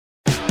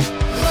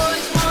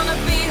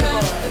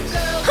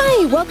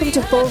welcome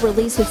to Full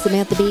Release with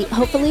Samantha Bee.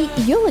 Hopefully,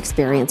 you'll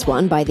experience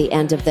one by the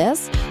end of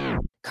this.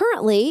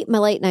 Currently, my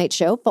late night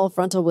show, Full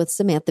Frontal with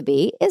Samantha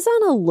Bee, is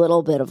on a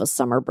little bit of a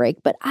summer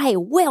break, but I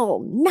will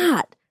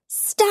not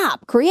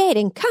stop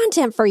creating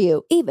content for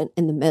you, even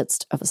in the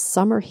midst of a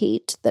summer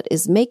heat that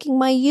is making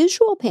my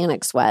usual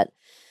panic sweat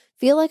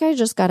feel like I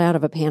just got out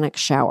of a panic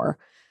shower.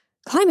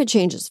 Climate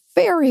change is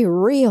very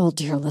real,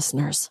 dear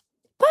listeners.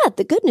 But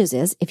the good news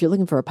is, if you're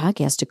looking for a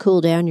podcast to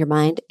cool down your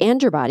mind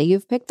and your body,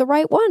 you've picked the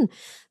right one.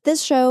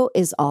 This show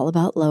is all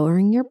about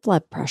lowering your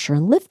blood pressure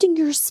and lifting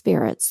your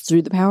spirits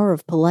through the power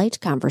of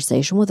polite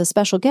conversation with a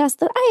special guest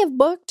that I have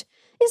booked.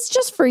 It's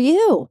just for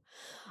you.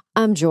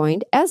 I'm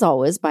joined, as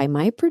always, by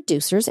my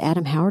producers,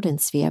 Adam Howard and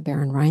Svea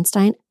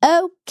Baron-Reinstein.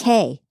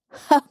 Okay,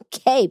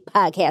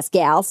 podcast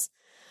gals.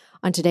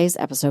 On today's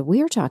episode,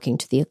 we are talking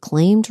to the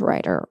acclaimed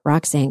writer,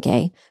 Roxane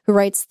Gay, who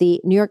writes the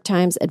New York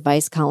Times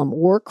advice column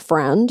Work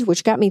Friend,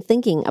 which got me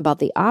thinking about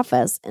The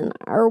Office and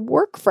our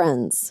work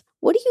friends.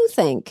 What do you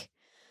think?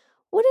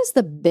 What is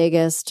the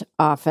biggest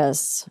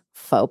office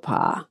faux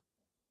pas?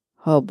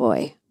 Oh,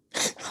 boy.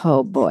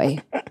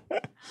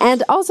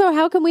 And also,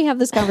 how can we have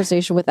this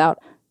conversation without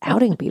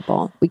outing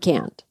people? We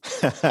can't.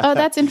 Oh,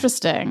 that's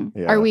interesting.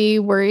 Yeah. Are we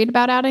worried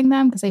about outing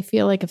them? Because I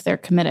feel like if they're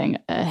committing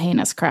a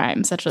heinous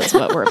crime, such as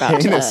what we're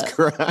about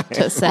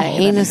to say. A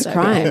heinous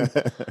crime.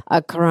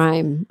 A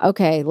crime.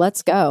 Okay,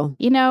 let's go.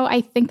 You know, I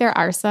think there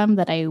are some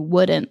that I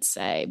wouldn't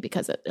say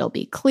because it'll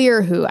be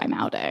clear who I'm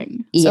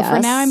outing. So for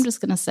now, I'm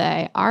just going to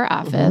say our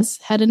office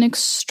had an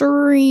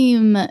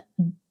extreme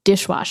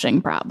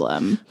dishwashing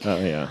problem. Oh,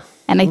 yeah.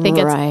 And I think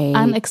it's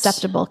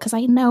unacceptable because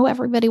I know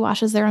everybody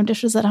washes their own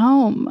dishes at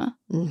home.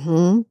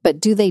 Mm-hmm. But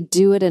do they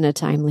do it in a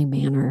timely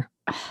manner?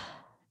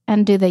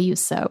 And do they use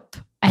soap?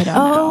 I don't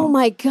know. Oh,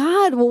 my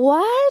God.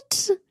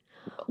 What?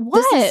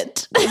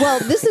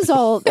 This is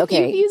all,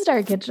 okay. You used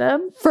our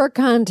kitchen. For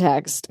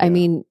context, I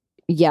mean,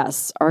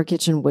 yes, our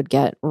kitchen would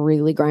get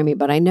really grimy,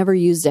 but I never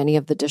used any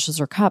of the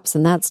dishes or cups.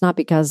 And that's not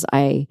because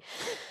I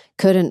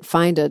couldn't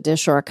find a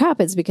dish or a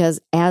cup. It's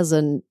because as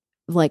an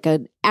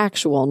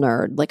actual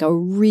nerd, like a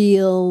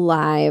real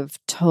live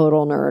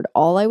total nerd,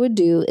 all I would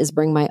do is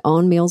bring my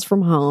own meals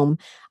from home.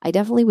 I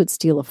definitely would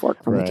steal a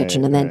fork from the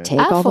kitchen and then take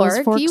all those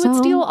forks. You would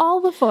steal all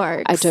the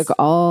forks. I took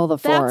all the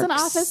forks. That's an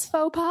office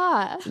faux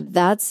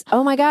pas.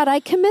 Oh my God, I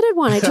committed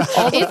one. I took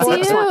all the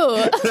forks.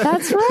 It's you.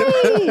 That's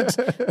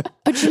right.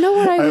 But you know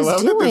what I was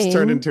love doing? that this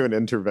turned into an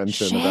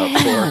intervention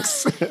about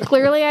forks.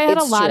 Clearly, I had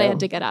a lot I had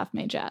to get off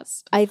my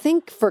chest. I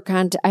think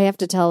I have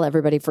to tell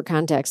everybody for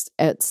context,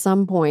 at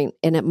some point,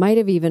 and it might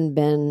have even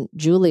been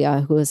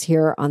Julia, who is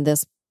here on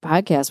this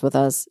podcast with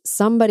us,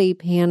 somebody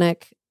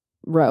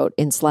wrote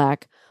in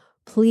Slack,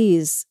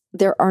 please,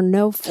 there are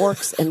no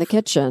forks in the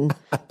kitchen.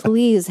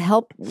 Please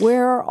help.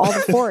 Where are all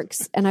the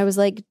forks? And I was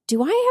like,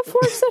 do I have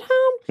forks at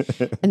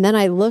home? And then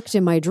I looked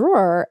in my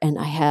drawer and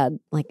I had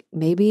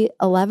maybe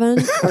 11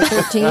 or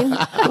 13,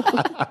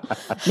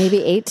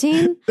 maybe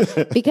 18,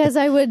 because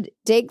I would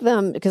take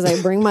them because I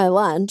bring my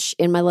lunch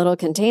in my little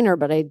container,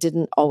 but I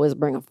didn't always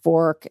bring a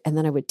fork. And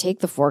then I would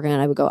take the fork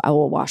and I would go, I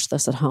will wash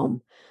this at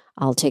home.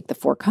 I'll take the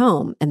fork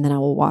home and then I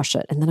will wash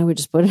it. And then I would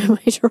just put it in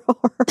my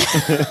drawer.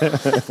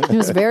 It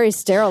was very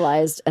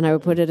sterilized and I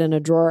would put it in a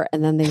drawer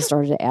and then they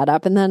started to add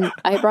up. And then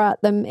I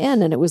brought them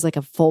in and it was like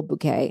a full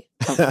bouquet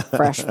of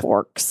fresh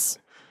forks.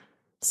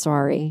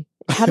 Sorry.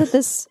 How did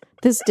this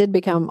did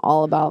become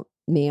all about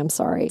me. I'm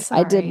sorry.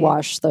 I did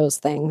wash those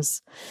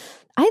things.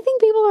 I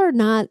think people are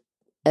not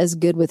as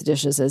good with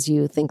dishes as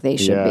you think they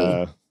should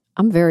be.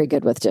 I'm very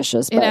good with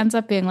dishes. It ends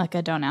up being like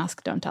a don't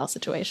ask, don't tell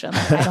situation.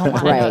 I don't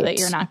want to know that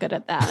you're not good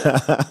at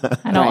that.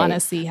 I don't want to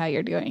see how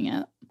you're doing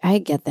it. I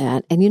get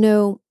that.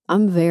 And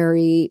I'm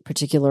very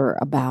particular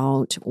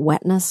about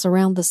wetness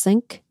around the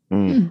sink.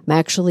 I'm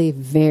actually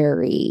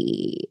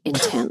very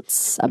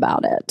intense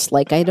about it.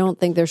 I don't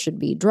think there should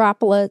be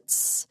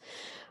droplets.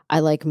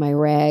 I like my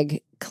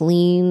rag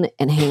clean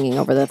and hanging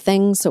over the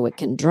thing so it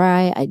can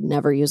dry. I'd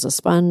never use a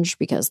sponge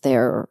because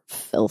they're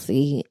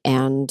filthy.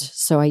 And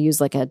so I use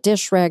a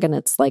dish rag and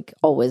it's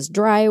always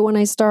dry when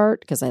I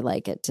start because I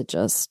like it to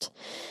just...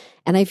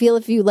 And I feel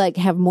if you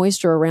have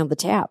moisture around the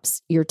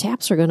taps, your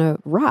taps are going to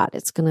rot.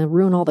 It's going to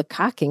ruin all the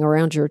caulking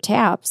around your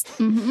taps.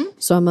 Mm-hmm.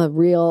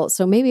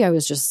 So maybe I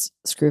was just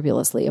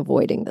scrupulously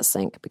avoiding the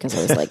sink because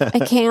I was like,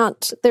 I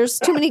can't. There's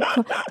too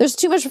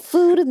much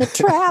food in the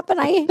trap and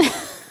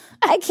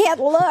I can't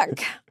look.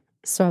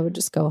 So I would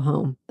just go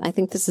home. I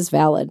think this is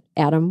valid.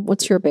 Adam,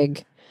 what's your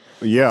big...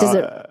 Yeah. Does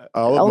it,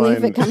 only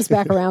if it comes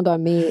back around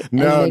on me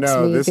and makes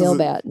me feel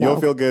bad. No. You'll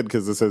feel good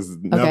because this has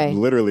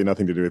literally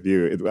nothing to do with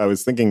you. I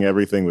was thinking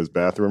everything was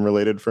bathroom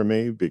related for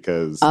me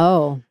because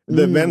the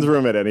men's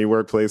room at any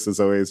workplace is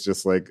always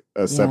just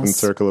a seventh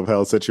circle of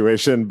hell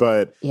situation.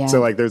 But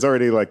so there's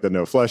already the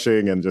no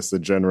flushing and just the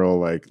general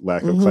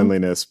lack of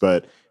cleanliness.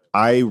 But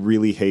I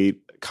really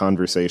hate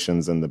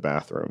conversations in the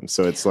bathroom.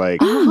 So it's and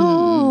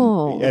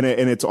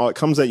it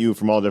comes at you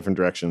from all different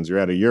directions. You're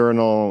at a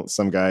urinal.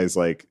 Some guys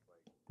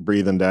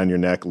breathing down your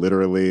neck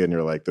literally, and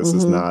you're like, this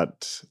is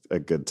not a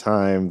good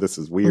time. This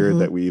is weird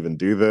that we even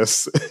do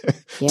this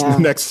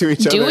next to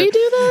each other. Do we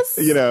do this?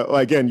 You know,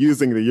 again,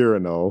 using the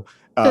urinal.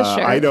 Sure.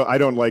 I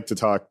don't like to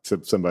talk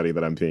to somebody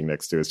that I'm peeing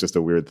next to. It's just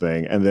a weird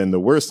thing. And then the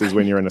worst is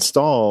when you're in a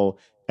stall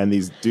and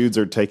these dudes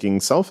are taking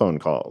cell phone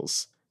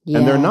calls. Yes.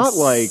 And they're not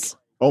like,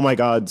 oh my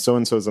God,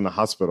 so-and-so's in the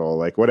hospital,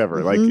 like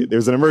whatever. Like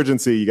there's an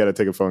emergency, you got to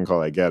take a phone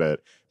call, I get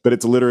it. But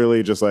it's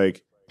literally just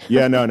like,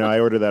 yeah, no, I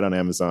ordered that on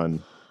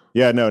Amazon.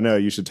 Yeah, no,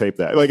 you should tape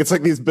that. Like, it's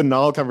like these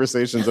banal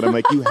conversations that I'm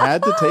like, you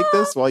had to take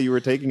this while you were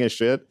taking a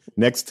shit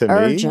next to me?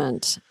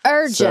 Urgent.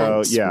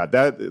 So, yeah,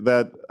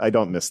 that I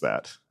don't miss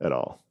that at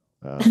all.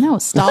 No,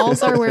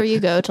 stalls are where you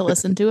go to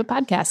listen to a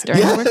podcast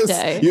during the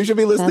workday. You should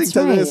be listening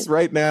to this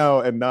right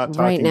now and not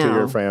talking to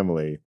your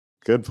family.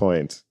 Good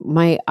point.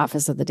 My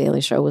office at the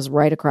Daily Show was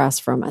right across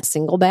from a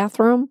single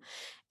bathroom.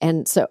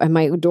 And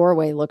my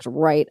doorway looked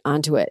right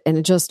onto it. And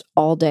it just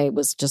all day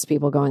was just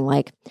people going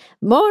like,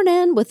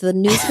 morning, with the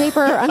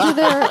newspaper under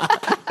their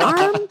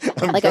arm,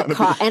 like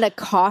a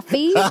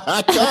coffee,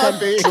 like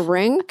a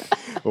drink,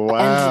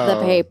 and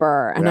the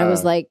paper. And I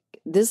was like,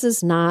 this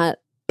is not,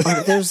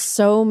 there's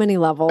so many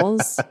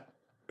levels.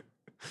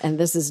 And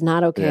this is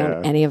not okay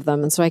on any of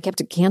them. And so I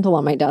kept a candle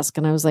on my desk.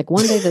 And I was like,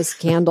 one day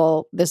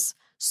this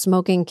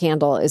smoking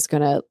candle is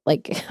going to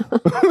like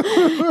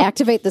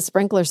activate the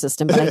sprinkler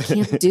system, but I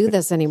can't do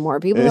this anymore.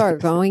 People are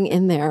going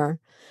in there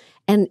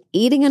and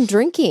eating and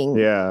drinking.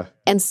 Yeah.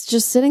 And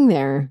just sitting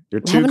there. You're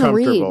too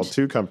comfortable.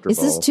 Too comfortable.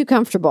 This is too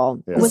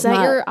comfortable. Yeah. Was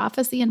that your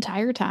office the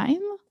entire time?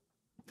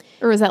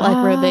 Or was that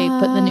like where they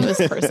put the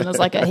newest person as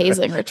like a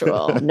hazing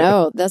ritual?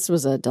 No, this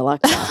was a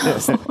deluxe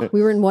office.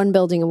 We were in one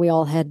building and we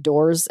all had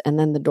doors, and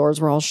then the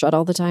doors were all shut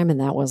all the time, and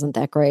that wasn't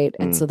that great.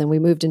 And so then we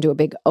moved into a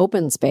big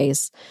open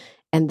space,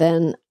 and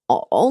then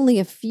only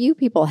a few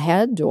people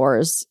had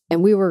doors,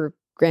 and we were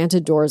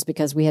granted doors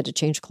because we had to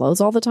change clothes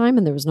all the time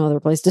and there was no other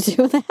place to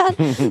do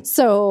that.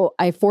 So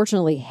I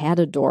fortunately had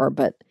a door,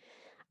 but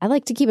I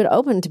like to keep it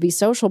open to be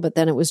social. But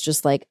then it was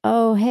just like,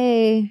 oh,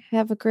 hey,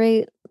 have a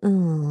great...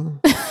 Oh,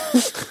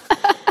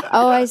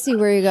 I see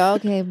where you go.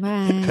 Okay, bye.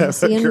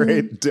 Have a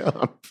great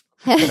dump.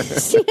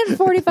 See you in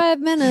 45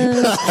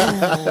 minutes.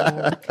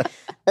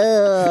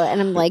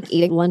 And I'm like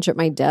eating lunch at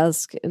my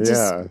desk.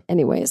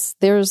 Anyways,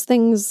 there's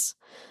things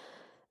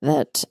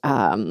that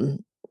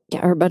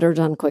are better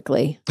done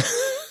quickly.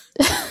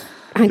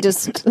 I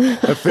just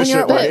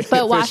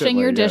but washing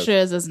your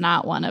dishes is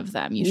not one of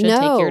them. You should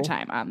take your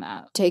time on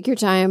that. Take your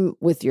time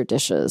with your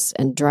dishes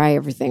and dry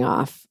everything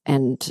off.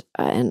 And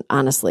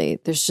honestly,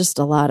 there's just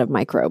a lot of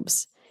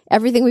microbes.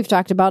 Everything we've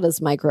talked about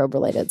is microbe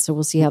related, so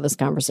we'll see how this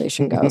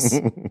conversation goes.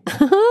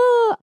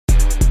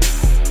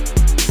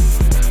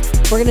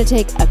 We're going to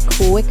take a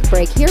quick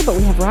break here, but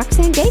we have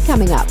Roxane Gay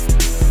coming up.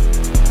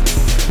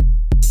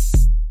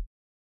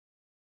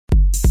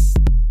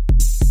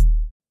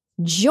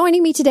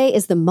 Joining me today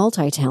is the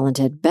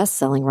multi-talented,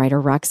 best-selling writer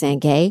Roxane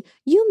Gay.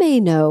 You may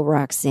know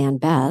Roxane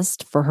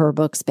best for her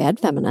books Bad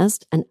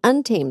Feminist, An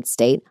Untamed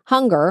State,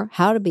 Hunger,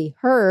 How to Be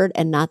Heard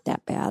and Not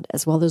That Bad,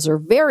 as well as her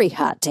very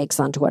hot takes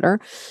on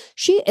Twitter.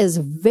 She is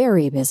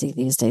very busy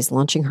these days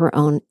launching her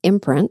own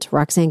imprint,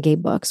 Roxane Gay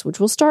Books, which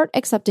will start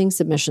accepting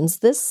submissions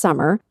this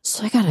summer.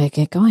 So I gotta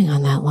get going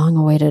on that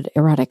long-awaited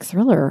erotic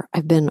thriller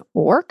I've been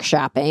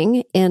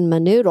workshopping in my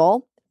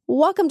noodle.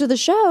 Welcome to the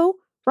show,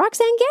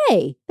 Roxane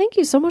Gay. Thank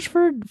you so much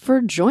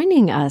for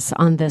joining us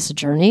on this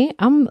journey.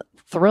 I'm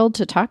thrilled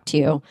to talk to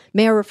you.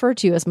 May I refer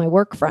to you as my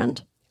work friend?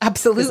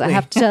 Absolutely. I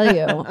have to tell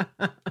you,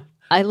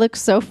 I look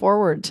so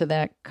forward to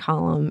that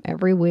column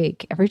every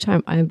week. Every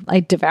time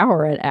I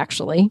devour it,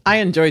 actually. I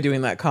enjoy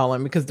doing that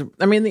column because,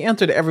 the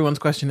answer to everyone's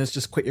question is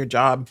just quit your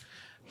job.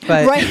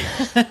 But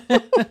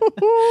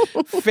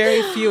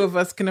very few of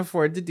us can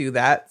afford to do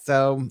that.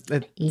 So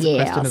it's a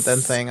question of then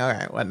saying, all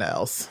right, what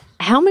else?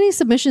 How many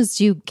submissions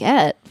do you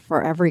get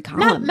for every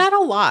column? Not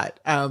a lot.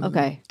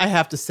 Okay. I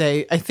have to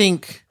say, I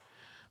think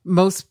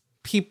most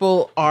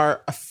people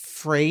are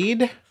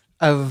afraid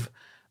of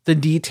the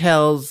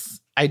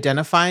details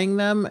identifying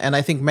them. And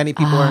I think many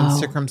people are in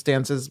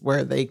circumstances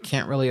where they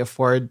can't really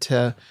afford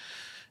to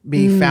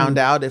be found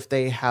out if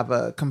they have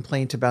a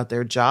complaint about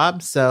their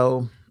job.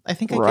 So I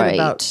think I get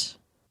about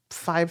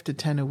 5 to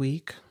 10 a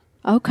week.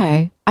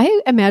 Okay.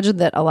 I imagine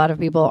that a lot of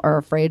people are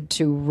afraid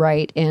to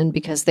write in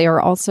because they are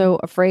also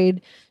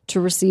afraid to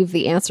receive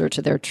the answer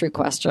to their true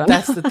question.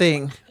 That's the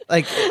thing.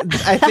 Like,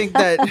 I think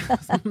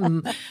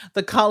that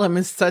the column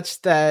is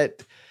such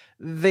that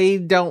they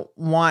don't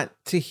want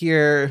to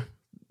hear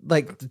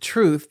like the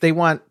truth. They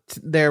want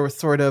their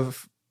sort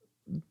of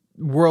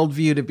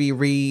worldview to be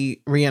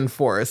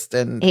reinforced,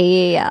 and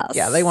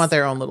they want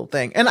their own little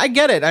thing. And I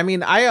get it. I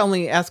mean, I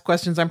only ask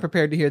questions I'm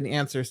prepared to hear the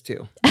answers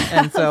to,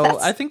 and so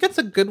I think it's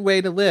a good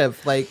way to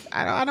live. Like,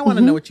 I don't want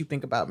to know what you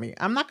think about me.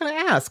 I'm not going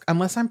to ask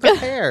unless I'm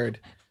prepared.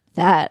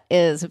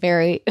 That's a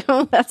very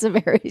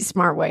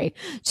smart way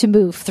to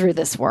move through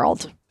this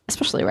world,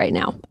 especially right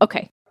now.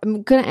 Okay.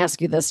 I'm going to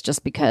ask you this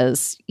just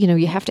because,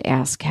 you have to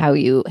ask how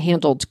you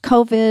handled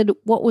COVID.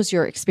 What was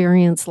your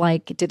experience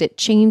like? Did it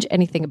change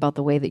anything about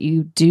the way that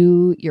you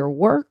do your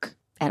work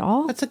at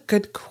all? That's a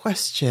good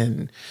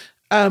question.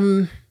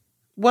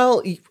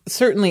 Well,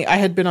 certainly I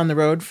had been on the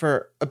road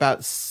for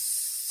about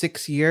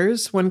 6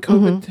 years when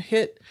COVID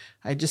hit.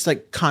 I just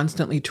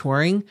constantly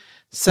touring.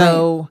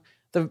 So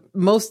the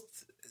most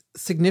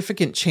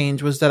significant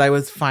change was that I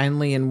was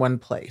finally in one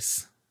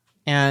place.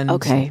 And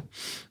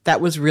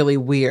that was really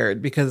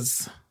weird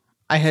because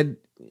I had,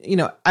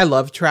 I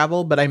love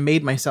travel, but I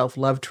made myself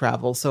love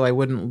travel so I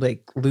wouldn't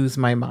lose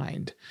my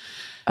mind.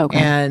 Okay.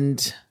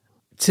 And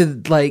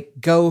to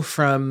go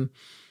from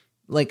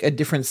a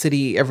different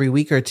city every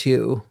week or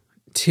two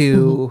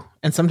to,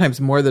 and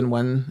sometimes more than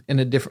one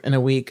in a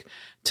week,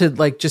 to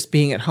just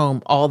being at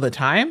home all the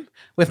time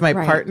with my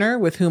partner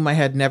with whom I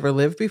had never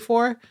lived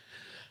before.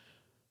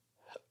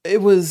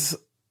 It was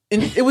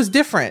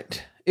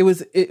different. It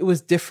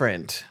was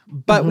different,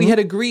 but we had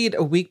agreed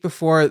a week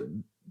before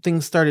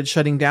things started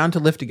shutting down to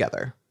live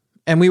together,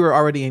 and we were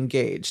already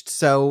engaged.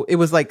 So it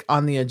was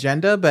on the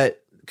agenda,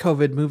 but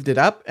COVID moved it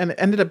up, and it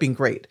ended up being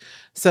great.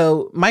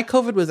 So my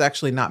COVID was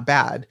actually not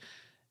bad,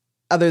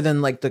 other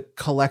than the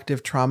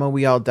collective trauma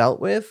we all dealt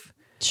with.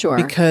 Sure.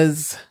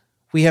 Because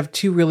we have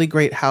 2 really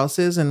great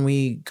houses, and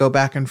we go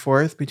back and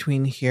forth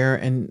between here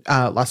and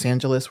Los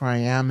Angeles, where I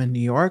am, and New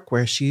York,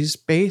 where she's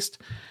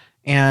based.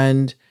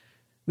 And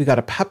we got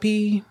a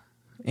puppy,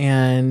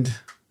 and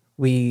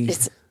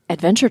it's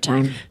adventure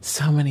time.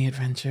 So many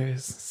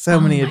adventures. So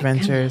many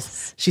adventures.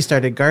 Goodness. She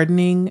started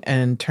gardening,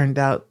 and turns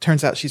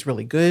out she's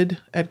really good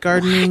at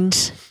gardening.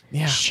 What?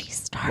 Yeah. She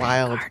started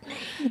gardening.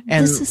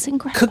 And this is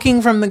incredible.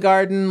 Cooking from the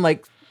garden,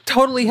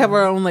 totally have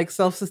our own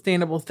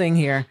self-sustainable thing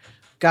here.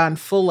 Gone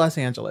full Los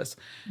Angeles.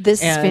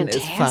 This is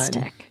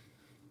fantastic.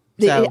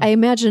 So, I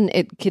imagine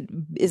it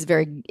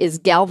is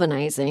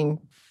galvanizing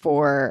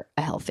for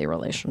a healthy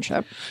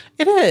relationship.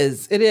 It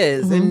is.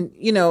 And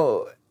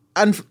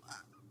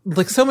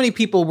so many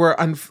people were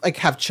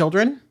have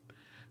children,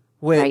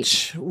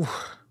 which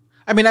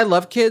I mean, I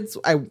love kids.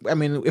 I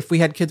mean, if we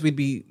had kids, we'd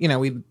be,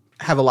 we'd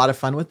have a lot of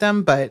fun with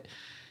them. But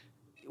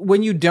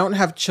when you don't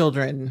have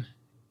children,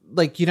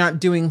 you're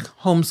not doing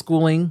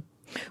homeschooling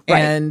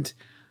and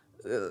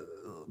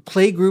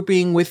play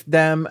grouping with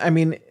them. I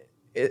mean,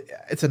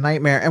 it's a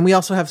nightmare. And we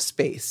also have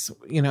space.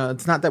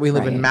 It's not that we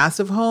live in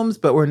massive homes,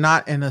 but we're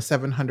not in a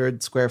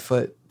 700 square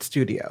foot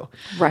studio.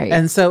 Right.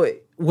 And so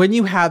when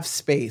you have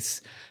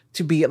space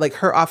to be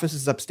her office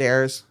is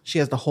upstairs, she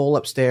has the whole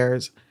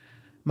upstairs.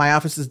 My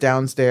office is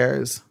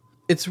downstairs.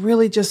 It's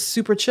really just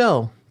super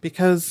chill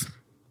because,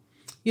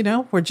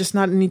 we're just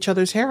not in each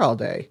other's hair all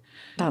day.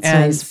 That's nice.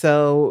 And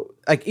so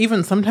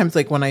even sometimes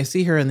when I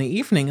see her in the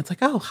evening, it's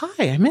oh,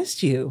 hi, I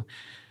missed you.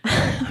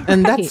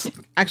 And that's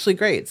actually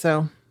great.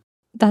 So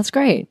that's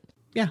great.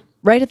 Yeah.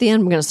 Right at the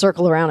end, I'm going to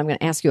circle around. I'm going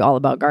to ask you all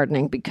about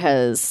gardening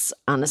because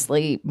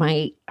honestly,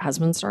 my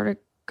husband started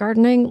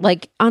gardening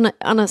on a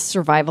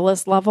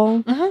survivalist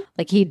level.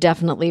 He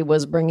definitely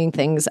was bringing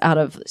things out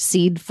of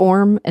seed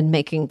form and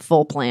making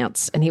full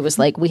plants. And he was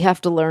we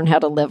have to learn how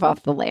to live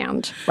off the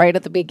land right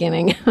at the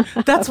beginning.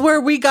 That's where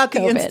we got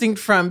the instinct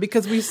from,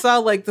 because we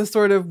saw the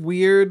sort of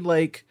weird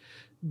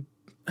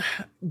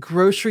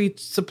grocery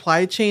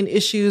supply chain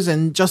issues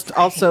and just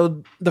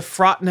also the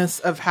fraughtness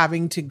of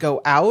having to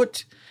go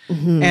out.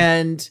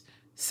 And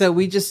so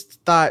we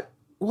just thought,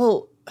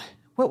 well,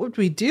 what would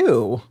we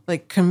do?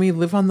 Can we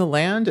live on the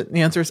land? And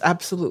the answer is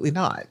absolutely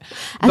not.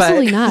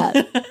 Absolutely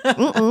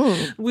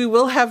not. We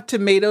will have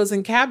tomatoes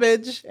and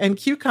cabbage and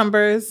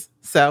cucumbers.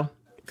 So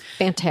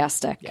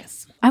fantastic.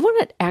 Yes. I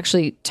want to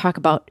actually talk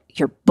about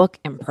your book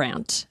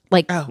imprint.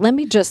 Let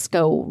me just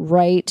go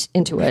right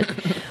into it.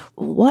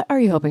 What are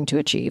you hoping to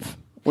achieve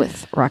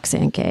with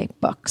Roxane Gay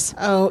books?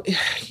 Oh,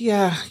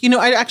 yeah.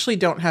 I actually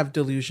don't have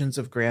delusions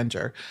of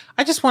grandeur.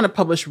 I just want to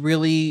publish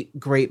really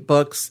great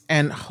books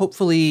and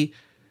hopefully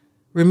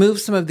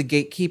remove some of the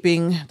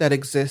gatekeeping that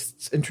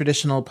exists in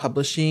traditional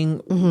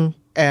publishing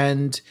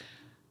and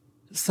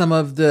some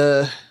of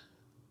the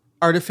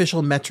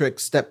artificial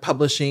metrics that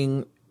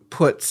publishing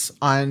puts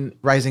on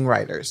rising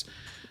writers.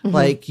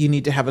 You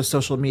need to have a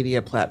social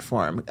media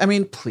platform. I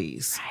mean,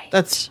 please.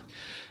 Right.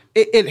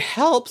 It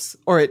helps,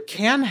 or it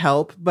can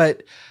help,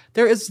 but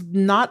there is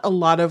not a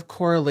lot of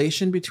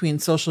correlation between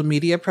social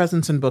media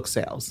presence and book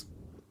sales.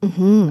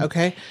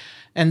 Okay?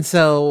 And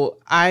so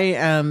I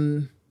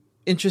am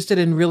interested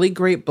in really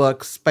great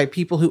books by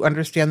people who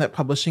understand that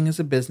publishing is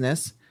a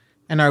business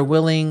and are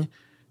willing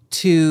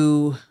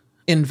to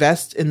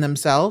invest in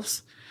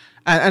themselves.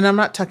 And I'm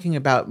not talking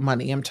about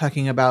money. I'm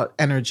talking about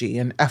energy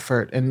and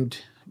effort and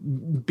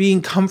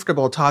being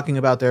comfortable talking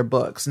about their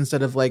books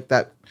instead of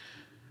that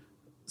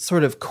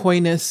sort of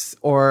coyness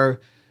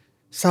or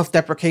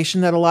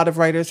self-deprecation that a lot of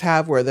writers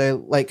have, where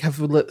they have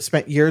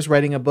spent years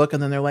writing a book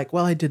and then they're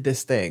well, I did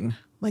this thing.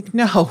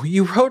 No,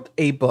 you wrote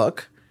a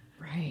book.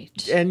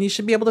 Right. And you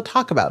should be able to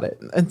talk about it.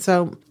 And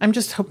so I'm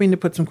just hoping to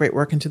put some great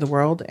work into the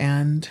world,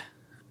 and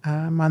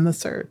I'm on the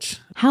search.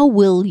 How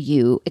will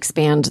you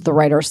expand the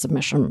writer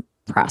submission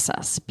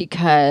process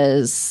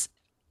because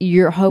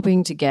you're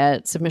hoping to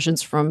get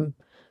submissions from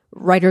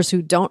writers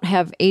who don't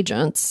have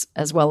agents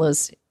as well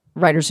as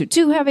writers who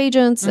do have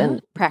agents,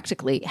 and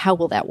practically, how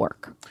will that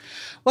work?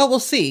 Well, we'll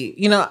see.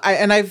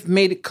 I've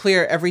made it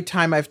clear every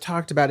time I've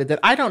talked about it that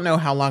I don't know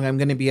how long I'm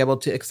going to be able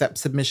to accept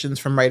submissions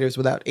from writers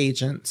without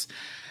agents.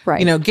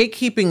 Right.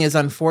 Gatekeeping is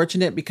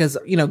unfortunate because,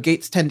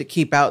 gates tend to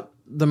keep out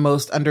the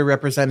most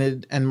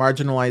underrepresented and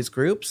marginalized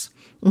groups.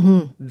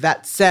 Mm-hmm.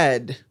 That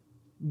said,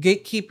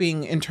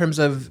 gatekeeping in terms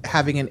of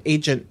having an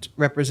agent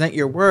represent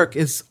your work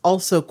is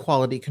also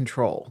quality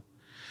control.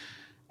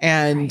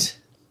 And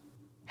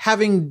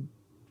having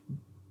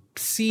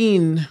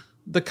seen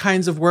the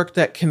kinds of work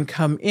that can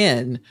come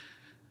in,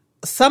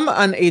 some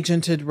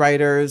unagented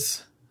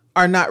writers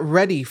are not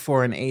ready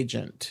for an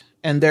agent.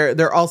 And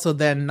they're also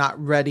then not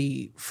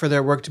ready for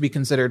their work to be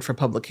considered for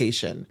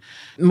publication.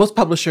 Most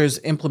publishers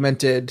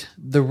implemented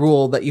the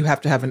rule that you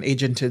have to have an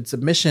agented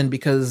submission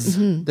because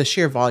the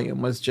sheer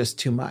volume was just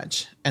too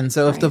much. And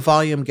so if the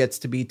volume gets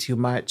to be too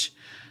much,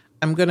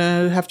 I'm going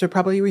to have to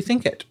probably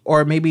rethink it,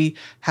 or maybe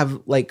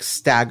have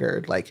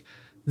staggered,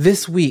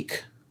 this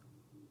week,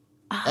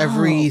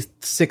 every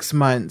 6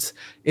 months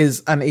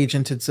is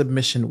unagented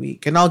submission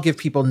week. And I'll give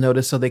people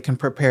notice so they can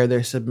prepare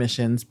their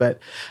submissions, but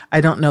I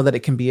don't know that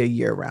it can be a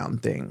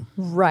year-round thing.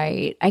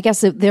 Right. I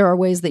guess there are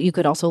ways that you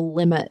could also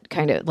limit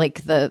kind of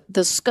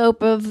the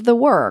scope of the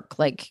work.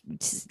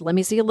 Let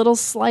me see a little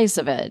slice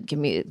of it. Give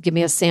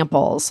me a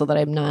sample so that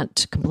I'm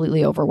not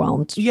completely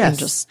overwhelmed.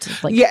 Yes.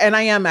 And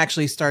I am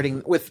actually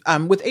starting with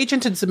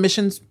agented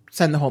submissions,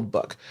 send the whole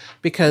book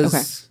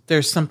because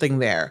there's something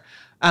there.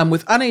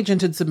 With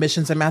unagented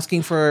submissions, I'm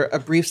asking for a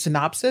brief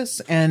synopsis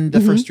and the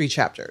first 3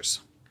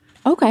 chapters.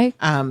 Okay.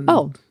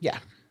 Yeah.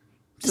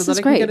 So that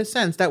I can get a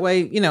sense. That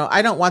way,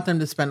 I don't want them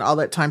to spend all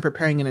that time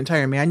preparing an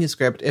entire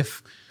manuscript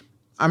if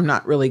I'm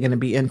not really going to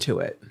be into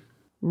it.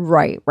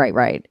 Right.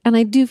 And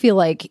I do feel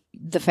like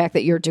the fact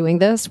that you're doing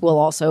this will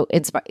also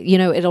inspire,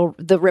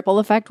 the ripple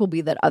effect will be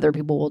that other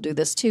people will do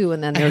this too.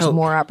 And then there's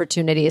more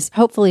opportunities.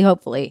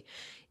 Hopefully.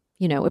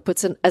 It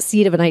puts a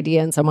seed of an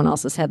idea in someone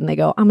else's head and they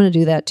go, I'm going to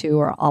do that too,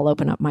 or I'll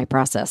open up my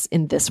process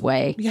in this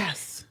way.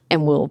 Yes.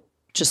 And we'll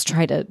just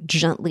try to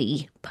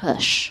gently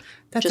push.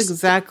 That's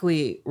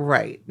exactly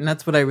right. And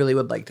that's what I really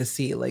would like to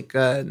see,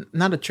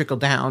 not a trickle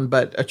down,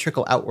 but a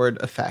trickle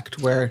outward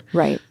effect where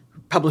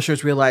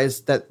publishers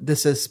realize that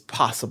this is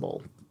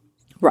possible.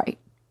 Right.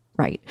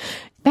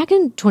 Back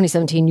in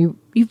 2017,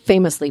 you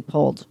famously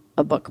pulled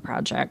a book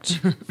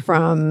project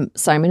from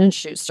Simon &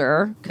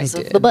 Schuster because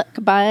of the book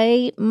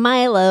by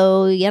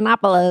Milo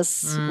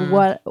Yiannopoulos.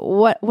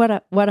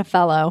 What a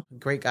fellow.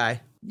 Great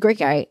guy.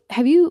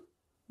 Have you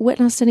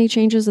witnessed any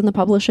changes in the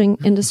publishing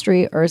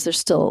industry, or is there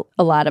still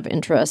a lot of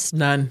interest?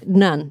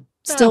 None.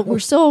 We're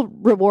still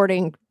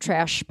rewarding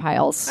trash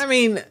piles. I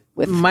mean,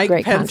 Mike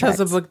Pence contracts. has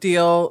a book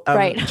deal.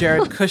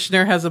 Jared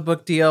Kushner has a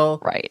book deal.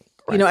 Right.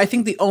 I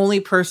think the only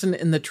person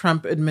in the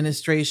Trump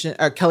administration,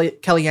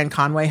 Kellyanne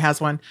Conway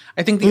has one.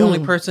 I think the only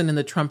person in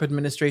the Trump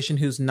administration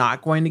who's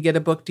not going to get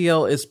a book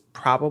deal is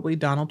probably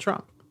Donald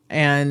Trump.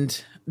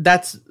 And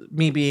that's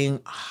me being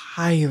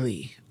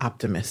highly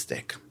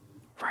optimistic.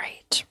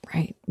 Right.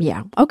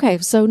 Yeah. Okay.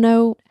 So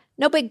no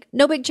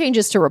big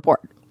changes to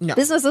report. No.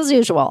 Business as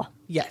usual.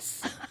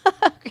 Yes.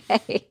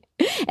 Okay.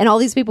 And all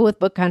these people with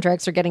book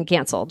contracts are getting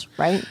canceled,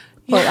 right?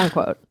 Quote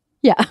unquote.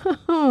 Yeah.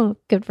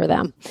 Good for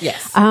them.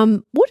 Yes.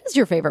 What is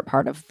your favorite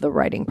part of the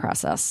writing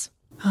process?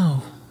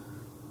 Oh,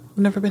 I've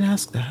never been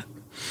asked that.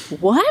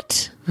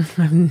 What?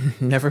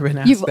 I've never been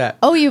asked that.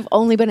 Oh, you've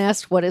only been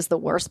asked what is the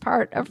worst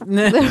part of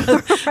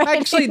I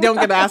actually don't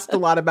get asked a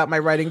lot about my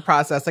writing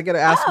process. I get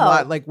asked a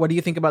lot, what do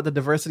you think about the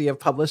diversity of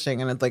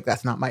publishing? And it's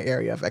that's not my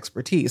area of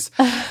expertise.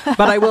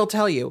 But I will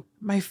tell you,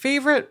 my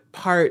favorite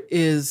part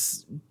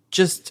is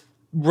just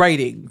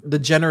writing, the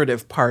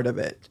generative part of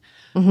it.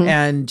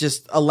 And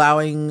just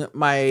allowing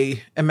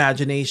my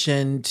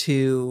imagination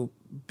to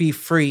be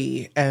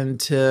free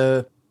and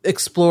to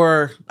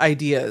explore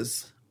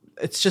ideas.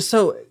 It's just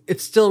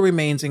it still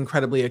remains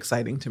incredibly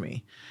exciting to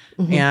me.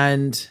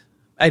 And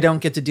I don't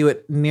get to do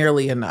it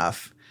nearly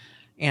enough.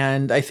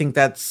 And I think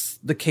that's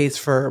the case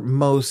for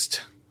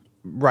most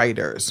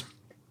writers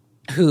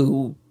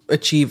who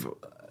achieve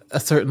a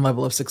certain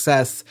level of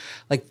success.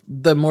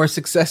 The more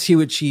success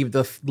you achieve,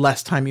 the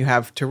less time you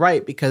have to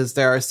write, because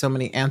there are so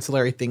many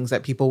ancillary things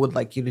that people would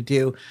like you to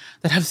do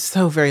that have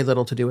so very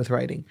little to do with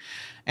writing.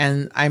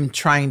 And I'm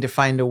trying to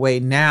find a way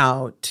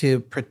now to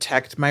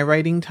protect my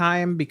writing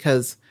time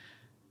because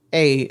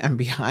I'm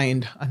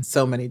behind on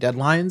so many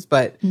deadlines,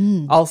 but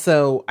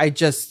also I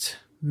just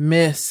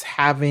miss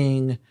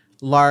having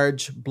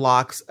large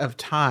blocks of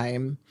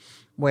time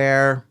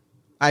where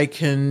I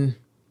can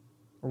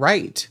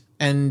write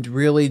and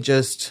really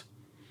just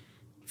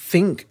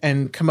think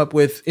and come up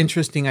with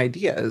interesting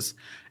ideas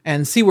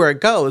and see where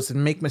it goes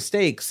and make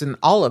mistakes and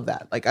all of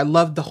that. I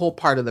love the whole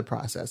part of the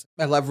process.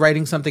 I love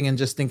writing something and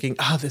just thinking,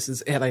 oh, this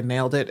is it. I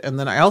nailed it. And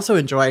then I also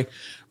enjoy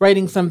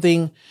writing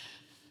something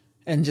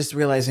and just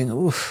realizing,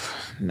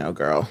 oof, no,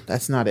 girl,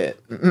 that's not it.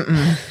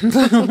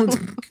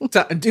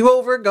 Do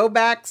over, go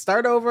back,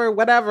 start over,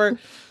 whatever.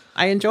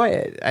 I enjoy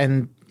it.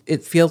 And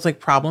it feels like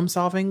problem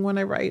solving when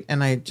I write,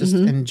 and I just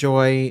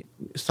enjoy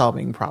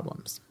solving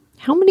problems.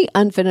 How many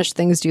unfinished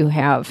things do you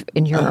have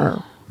in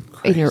your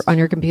on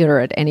your computer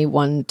at any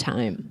one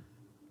time,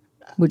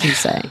 would you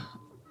say?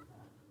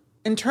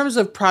 In terms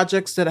of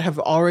projects that have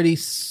already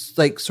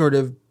sort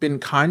of been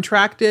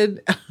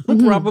contracted,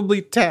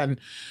 probably 10.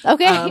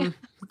 Okay.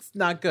 It's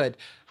not good.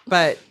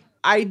 But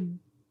I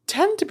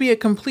tend to be a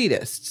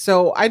completist.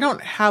 So I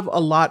don't have a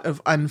lot of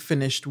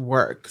unfinished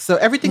work. So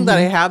everything that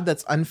I have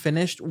that's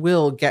unfinished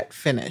will get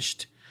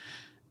finished.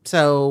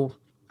 So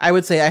I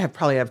would say I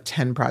probably have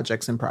 10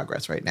 projects in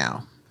progress right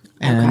now.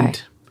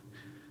 And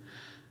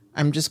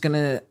I'm just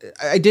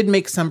I did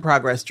make some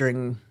progress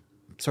during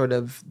sort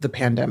of the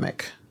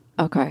pandemic.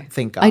 Okay.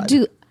 Thank God.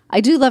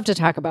 I do love to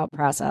talk about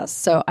process.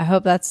 So I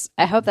hope that's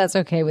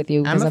okay with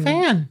you. I'm a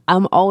fan.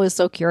 I'm always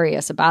so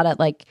curious about it.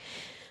 Like,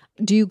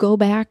 do you go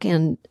back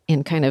and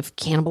kind of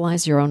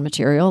cannibalize your own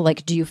material?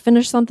 Like, do you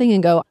finish something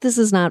and go, this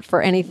is not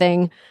for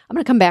anything. I'm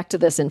going to come back to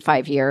this in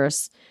 5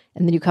 years.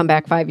 And then you come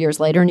back 5 years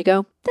later and you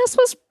go, this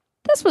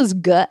was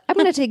good. I'm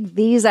going to take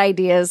these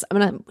ideas. I'm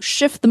going to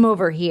shift them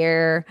over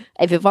here.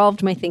 I've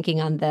evolved my thinking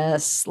on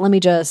this. Let me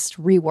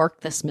just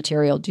rework this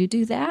material. Do you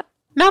do that?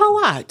 Not a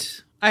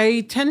lot.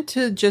 I tend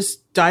to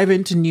just dive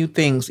into new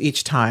things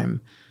each time.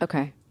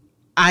 Okay.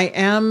 I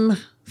am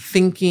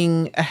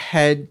thinking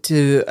ahead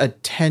to a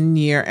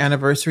 10-year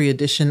anniversary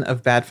edition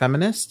of Bad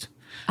Feminist,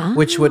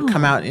 which would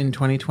come out in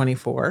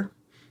 2024.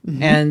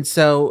 And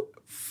so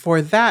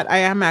for that, I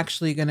am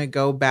actually going to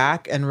go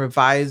back and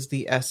revise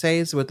the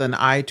essays with an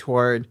eye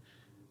toward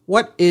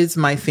what is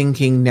my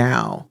thinking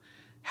now?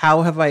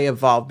 How have I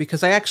evolved?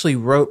 Because I actually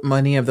wrote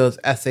many of those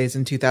essays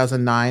in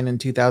 2009 and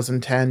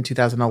 2010,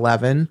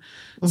 2011.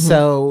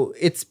 So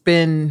it's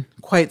been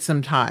quite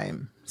some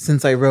time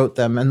since I wrote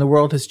them, and the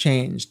world has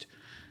changed.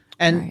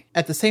 And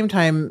at the same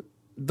time,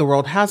 the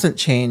world hasn't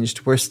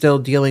changed. We're still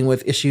dealing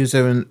with issues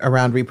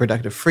around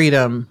reproductive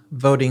freedom,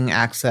 voting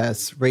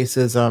access,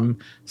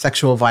 racism,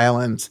 sexual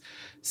violence.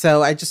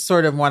 So I just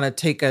sort of want to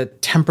take a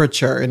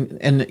temperature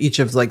in each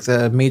of like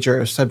the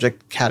major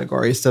subject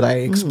categories that I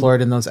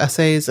explored in those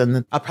essays, and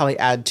then I'll probably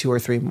add 2 or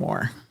 3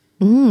 more.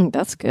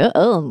 That's good.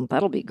 Oh,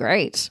 that'll be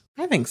great.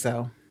 I think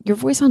so. Your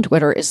voice on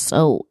Twitter is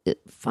so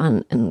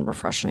fun and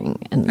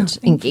refreshing and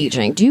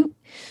engaging. Do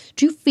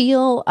you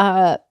feel?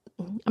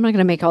 I'm not going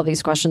to make all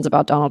these questions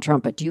about Donald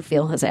Trump, but do you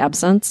feel his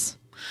absence?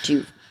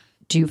 Do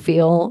you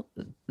feel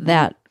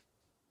that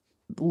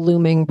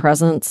looming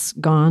presence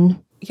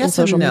gone in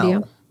social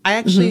media? I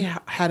actually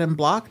had him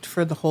blocked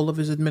for the whole of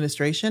his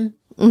administration.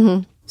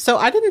 So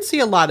I didn't see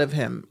a lot of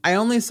him. I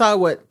only saw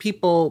what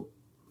people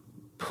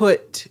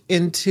put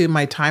into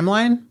my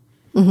timeline,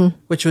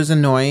 which was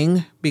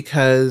annoying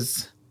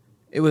because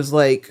it was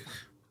like,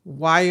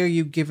 why are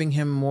you giving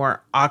him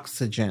more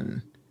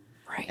oxygen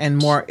and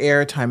more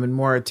airtime and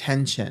more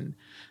attention?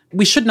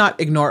 We should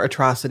not ignore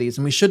atrocities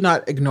and we should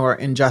not ignore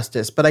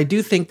injustice. But I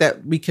do think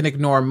that we can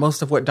ignore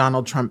most of what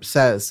Donald Trump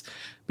says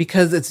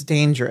because it's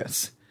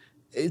dangerous.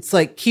 It's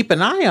like, keep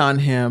an eye on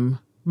him,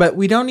 but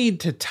we don't need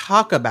to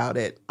talk about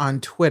it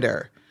on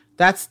Twitter.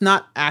 That's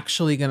not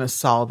actually going to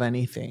solve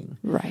anything.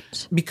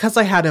 Right. Because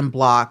I had him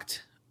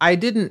blocked, I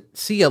didn't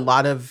see a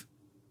lot of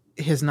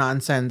his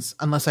nonsense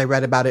unless I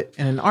read about it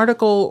in an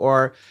article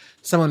or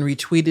someone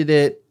retweeted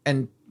it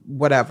and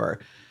whatever.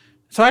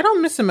 So I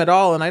don't miss him at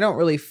all, and I don't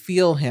really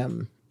feel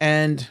him.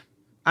 And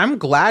I'm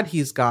glad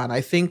he's gone. I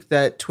think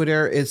that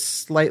Twitter is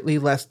slightly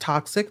less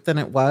toxic than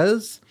it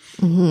was.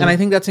 And I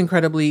think that's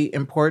incredibly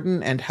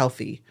important and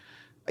healthy.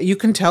 You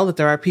can tell that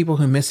there are people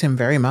who miss him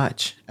very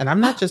much. And I'm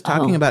not just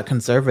talking about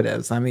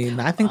conservatives. I mean,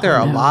 I think there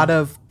are a lot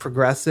of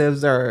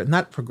progressives, or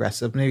not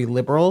progressive, maybe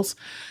liberals,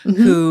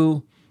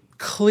 who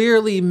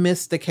clearly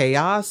missed the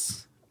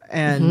chaos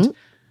and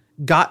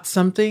got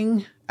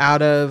something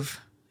out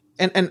of,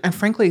 and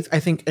frankly, I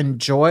think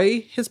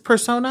enjoy his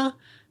persona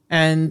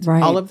and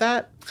all of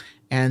that.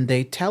 And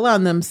they tell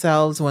on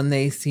themselves when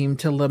they seem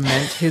to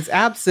lament his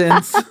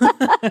absence.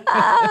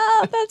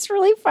 That's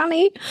really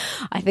funny.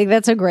 I think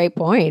that's a great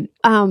point.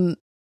 How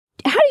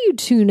do you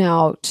tune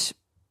out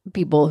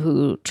people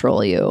who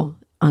troll you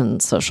on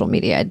social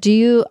media?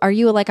 Are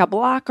you like a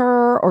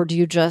blocker, or do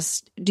you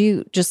just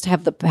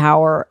have the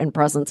power and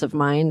presence of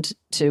mind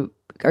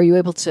are you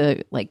able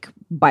to like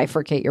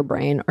bifurcate your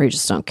brain, or you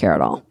just don't care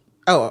at all?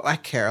 Oh, I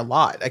care a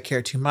lot. I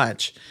care too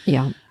much.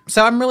 Yeah.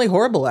 So I'm really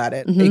horrible at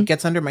it. It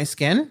gets under my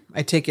skin.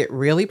 I take it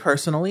really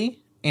personally,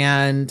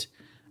 and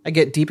I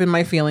get deep in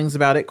my feelings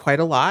about it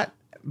quite a lot.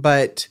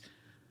 But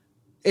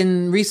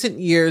in recent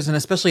years, and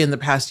especially in the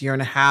past year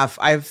and a half,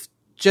 I've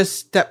just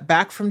stepped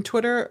back from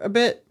Twitter a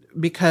bit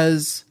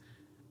because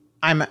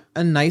I'm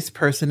a nice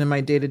person in my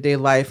day-to-day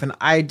life, and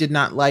I did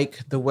not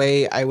like the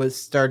way I was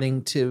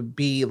starting to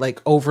be like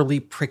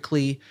overly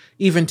prickly,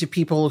 even to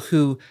people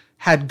who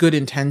had good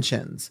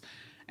intentions.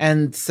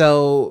 And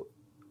so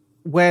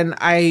when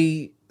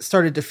I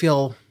started to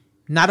feel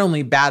not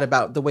only bad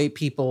about the way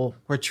people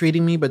were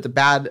treating me, but the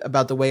bad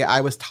about the way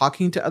I was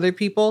talking to other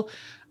people,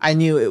 I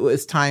knew it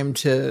was time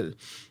to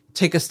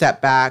take a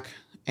step back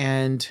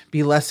and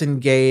be less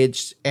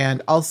engaged.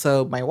 And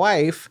also my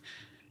wife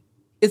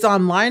is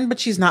online, but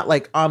she's not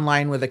like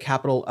online with a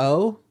capital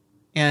O.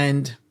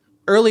 And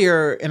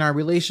earlier in our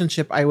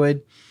relationship, I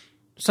would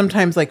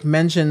sometimes like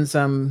mention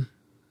some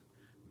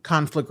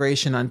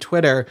conflagration on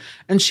Twitter,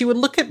 and she would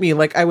look at me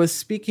like I was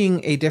speaking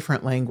a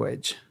different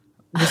language.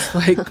 Just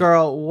like,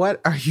 girl,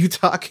 what are you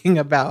talking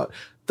about?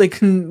 Like,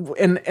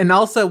 and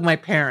also my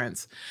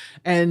parents.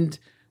 And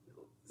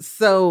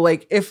so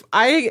like, if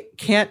I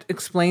can't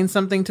explain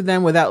something to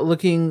them without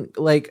looking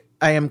like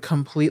I am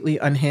completely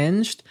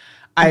unhinged,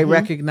 I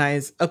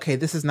recognize, okay,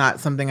 this is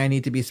not something I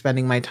need to be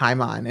spending my time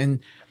on.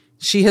 And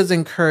she has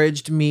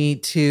encouraged me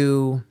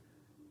to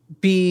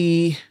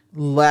be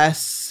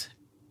less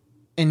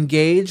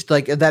engaged,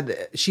 like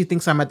that. She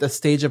thinks I'm at the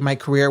stage of my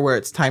career where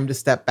it's time to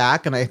step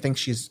back. And I think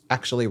she's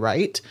actually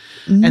right.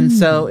 And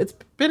so it's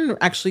been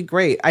actually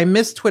great. I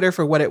miss Twitter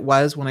for what it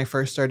was when I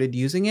first started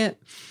using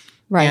it.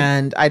 Right.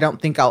 And I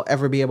don't think I'll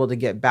ever be able to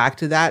get back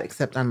to that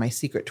except on my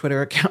secret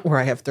Twitter account where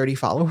I have 30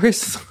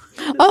 followers.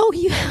 Oh,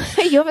 you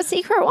have a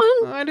secret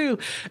one? I do.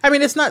 I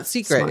mean, it's not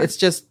secret. Smart. It's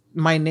just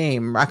my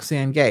name,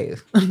 Roxanne Gay.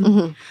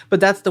 But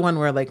that's the one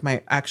where like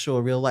my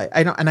actual real life,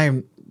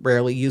 I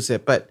rarely use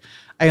it, but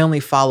I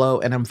only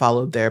follow and I'm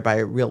followed there by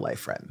real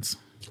life friends.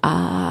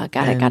 Got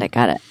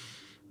it.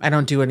 I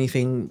don't do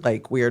anything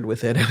like weird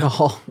with it at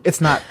all. It's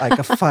not like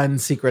a fun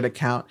secret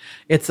account.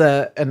 It's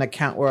an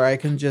account where I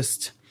can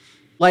just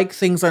like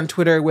things on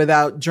Twitter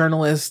without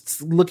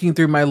journalists looking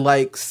through my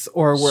likes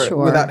or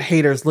without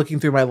haters looking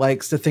through my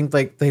likes to think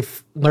like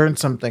they've learned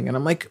something. And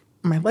I'm like,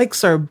 my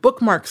likes are a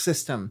bookmark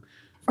system.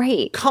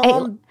 Right.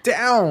 Calm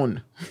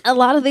down. A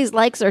lot of these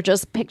likes are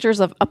just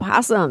pictures of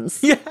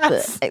opossums.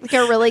 Yes.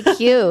 They're really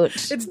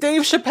cute. It's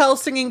Dave Chappelle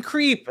singing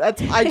Creep.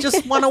 I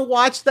just want to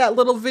watch that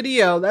little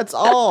video. That's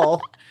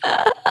all.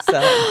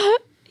 So.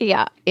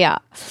 Yeah.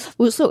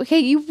 Well, so, okay,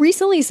 you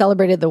recently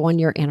celebrated the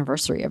 1-year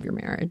anniversary of your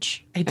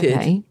marriage. I did.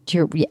 Okay.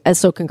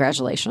 So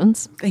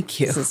congratulations. Thank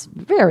you. This is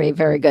very,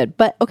 very good.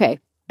 But, okay,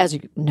 as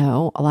you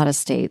know, a lot of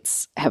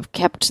states have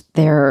kept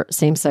their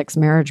same-sex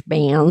marriage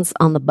bans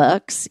on the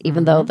books,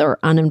 even though they're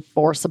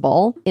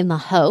unenforceable, in the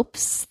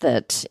hopes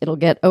that it'll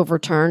get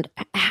overturned.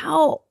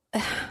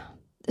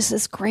 This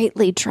is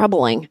greatly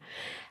troubling.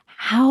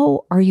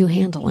 How are you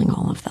handling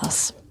all of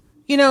this?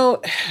 You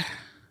know,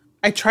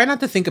 I try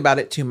not to think about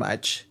it too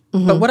much,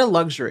 but what a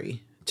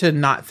luxury to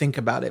not think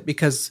about it,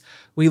 because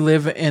we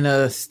live in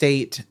a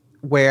state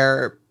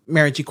where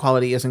marriage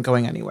equality isn't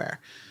going anywhere.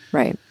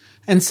 Right.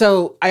 And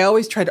so I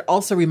always try to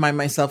also remind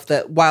myself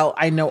that while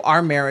I know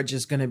our marriage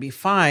is going to be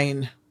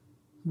fine,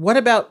 what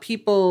about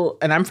people,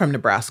 and I'm from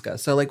Nebraska,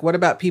 so like what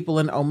about people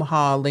in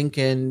Omaha,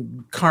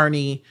 Lincoln,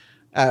 Kearney,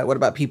 what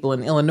about people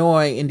in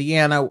Illinois,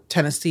 Indiana,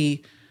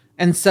 Tennessee?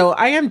 And so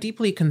I am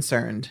deeply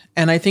concerned.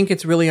 And I think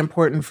it's really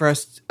important for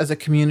us as a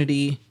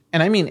community,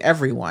 and I mean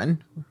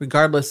everyone,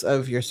 regardless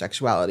of your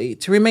sexuality,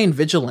 to remain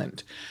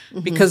vigilant.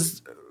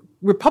 Because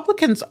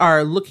Republicans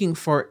are looking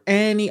for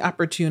any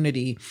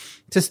opportunity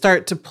to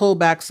start to pull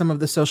back some of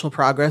the social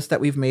progress that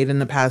we've made in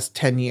the past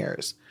 10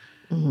 years.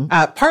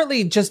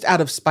 Partly just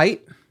out of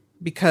spite,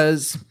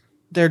 because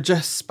they're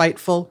just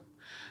spiteful,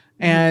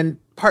 and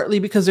partly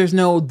because there's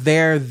no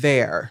there.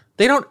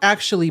 They don't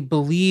actually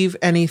believe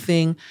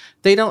anything.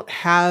 They don't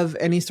have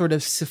any sort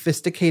of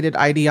sophisticated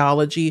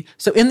ideology.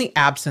 So in the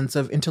absence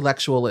of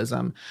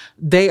intellectualism,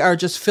 they are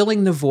just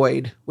filling the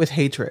void with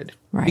hatred.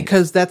 Right.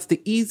 Because that's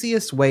the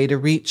easiest way to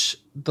reach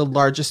the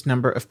largest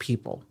number of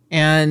people.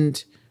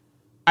 And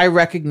I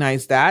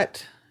recognize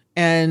that.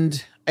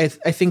 And I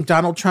think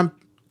Donald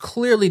Trump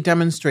clearly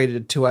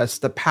demonstrated to us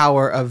the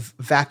power of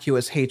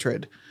vacuous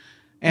hatred.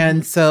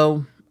 And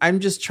so I'm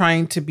just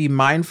trying to be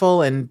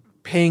mindful and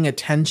paying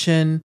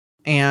attention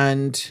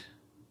and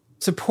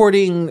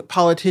supporting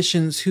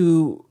politicians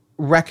who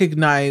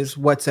recognize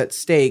what's at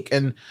stake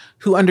and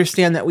who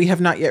understand that we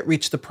have not yet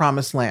reached the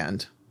promised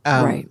land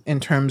in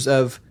terms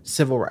of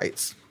civil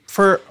rights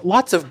for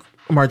lots of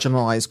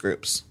marginalized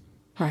groups.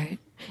 Right.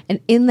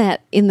 And in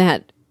that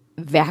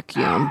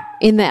vacuum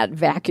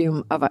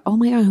of, oh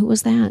my God, who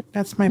was that?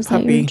 That's my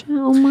puppy.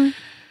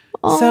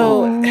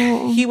 So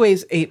he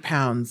weighs 8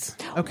 pounds.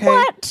 Okay.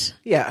 What?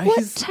 Yeah.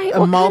 He's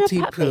a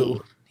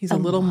Maltipoo. He's a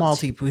little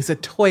Maltipoo. He's a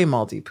toy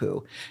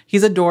Maltipoo.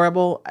 He's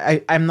adorable.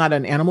 I'm not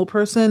an animal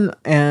person,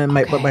 and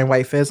but my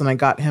wife is, and I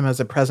got him as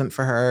a present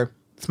for her.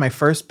 It's my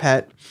first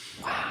pet.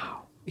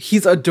 Wow.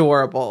 He's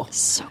adorable.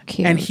 So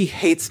cute. And he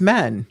hates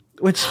men,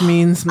 which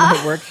means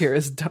my work here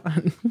is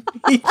done.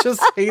 He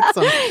just hates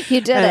them. You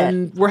did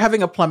and we're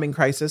having a plumbing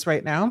crisis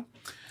right now.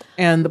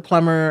 And the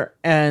plumber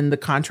and the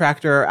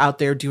contractor are out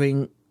there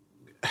doing,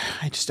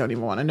 I just don't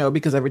even want to know,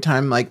 because every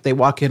time like they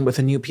walk in with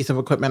a new piece of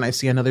equipment, I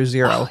see another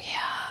zero. Oh,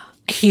 yeah.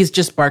 He's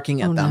just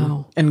barking at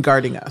them and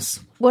guarding us.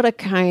 What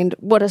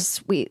a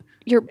sweet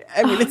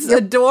it's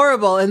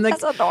adorable. And like,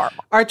 that's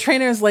adorable. Our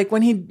trainer's like,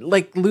 when he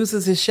like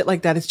loses his shit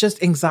like that, it's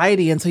just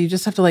anxiety. And so you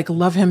just have to like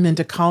love him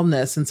into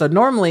calmness. And so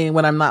normally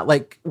when I'm not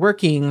like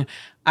working,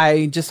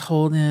 I just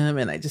hold him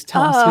and I just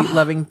tell him sweet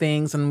loving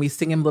things and we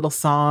sing him little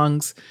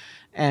songs.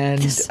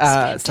 And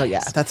so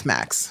yeah, that's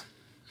Max.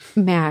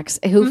 Max,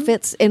 who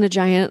fits in a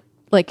giant,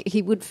 like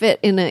he would fit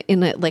in a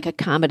like a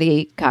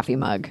comedy coffee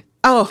mug.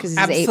 Oh,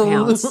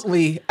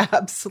 absolutely.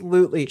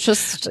 Absolutely.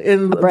 Just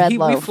a bread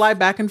loaf. We fly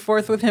back and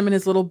forth with him in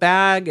his little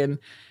bag, and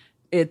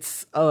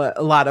it's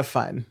a lot of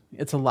fun.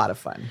 It's a lot of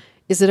fun.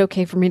 Is it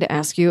okay for me to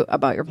ask you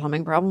about your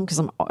plumbing problem? Because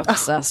I'm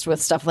obsessed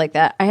with stuff like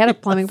that. I had a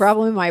plumbing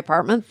problem in my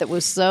apartment that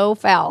was so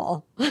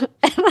foul, and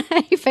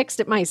I fixed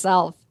it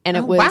myself, and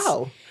it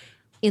was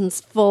in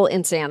full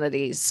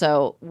insanity.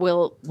 So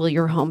will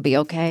your home be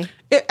okay?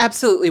 It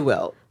absolutely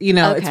will. You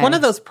know, It's one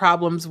of those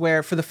problems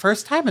where for the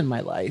first time in my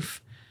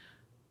life,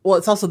 well,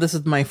 it's also, this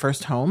is my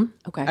first home.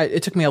 Okay.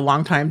 It took me a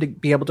long time to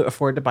be able to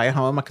afford to buy a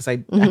home because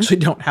I actually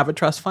don't have a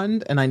trust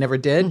fund and I never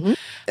did.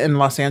 And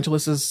Los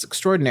Angeles is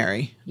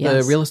extraordinary. Yes.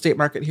 The real estate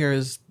market here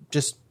is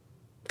just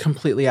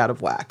completely out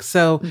of whack.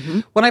 So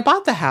when I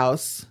bought the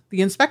house,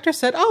 the inspector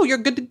said, "Oh, you're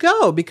good to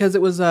go," because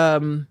it was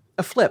a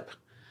flip.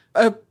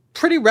 A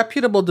pretty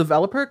reputable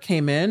developer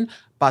came in,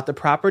 bought the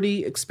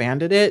property,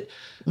 expanded it,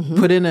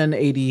 put in an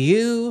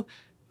ADU,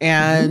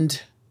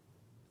 and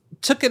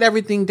took it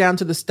everything down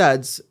to the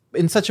studs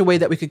in such a way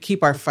that we could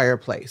keep our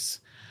fireplace.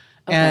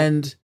 Okay.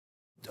 And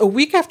a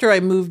week after I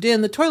moved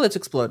in, the toilets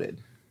exploded.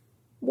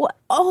 What?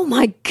 Oh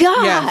my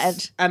God.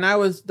 Yes. And I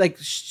was like,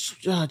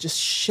 just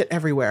shit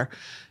everywhere.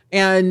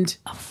 And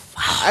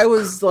I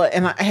was like,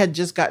 and I had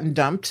just gotten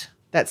dumped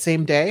that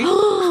same day.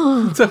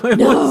 So it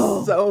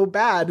was so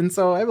bad. And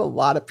so I have a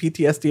lot of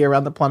PTSD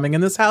around the plumbing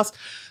in this house.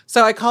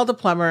 So I called a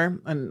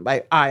plumber, and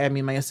by I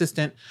mean my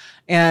assistant,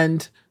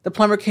 and the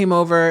plumber came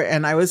over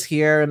and I was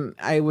here and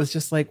I was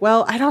just like,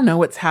 well, I don't know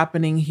what's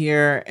happening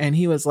here. And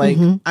he was like,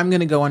 I'm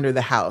going to go under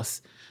the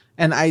house.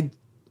 And I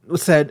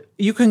said,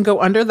 you can go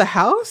under the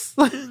house?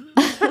 What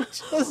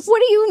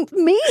do you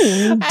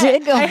mean?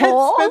 Dig a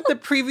hole? I had spent the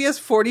previous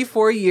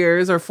 44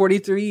 years or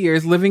 43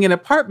 years living in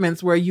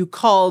apartments where you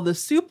call the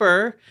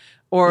super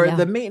or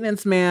the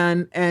maintenance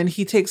man and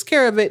he takes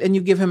care of it and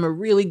you give him a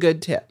really good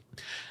tip.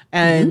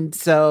 And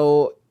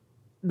so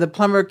the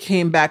plumber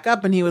came back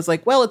up and he was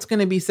like, well, it's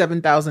going to be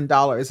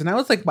 $7,000. And I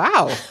was like,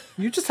 wow,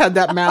 you just had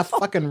that math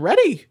fucking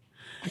ready.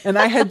 And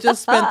I had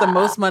just spent the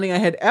most money I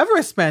had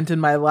ever spent in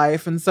my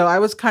life. And so I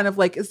was kind of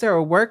like, is there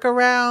a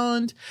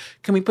workaround?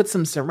 Can we put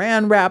some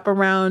saran wrap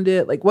around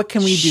it? Like, what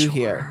can we do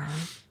here?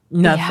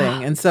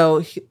 Nothing. Yeah. And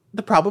so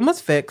the problem was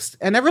fixed.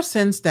 And ever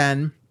since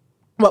then,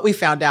 what we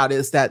found out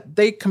is that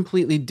they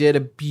completely did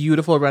a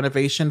beautiful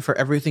renovation for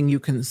everything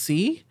you can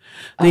see.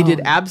 They did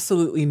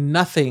absolutely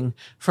nothing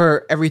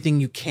for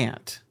everything you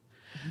can't.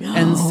 No.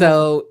 And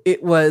so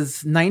it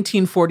was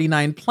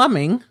 1949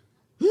 plumbing.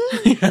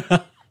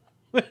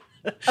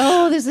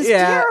 Oh, this is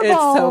terrible.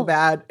 It's so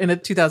bad. In a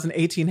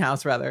 2018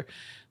 house, rather.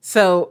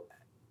 So,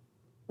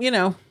 you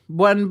know,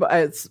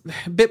 it's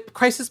a bit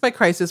crisis by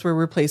crisis, we're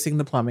replacing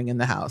the plumbing in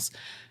the house.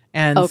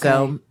 And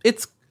so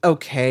it's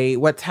okay.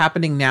 What's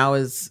happening now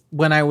is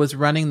when I was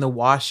running the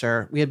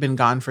washer, we had been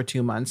gone for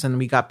 2 months and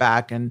we got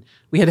back and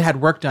we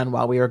had work done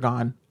while we were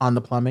gone on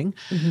the plumbing.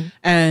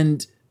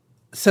 And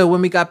so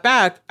when we got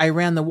back, I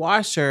ran the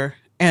washer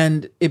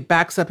and it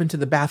backs up into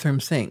the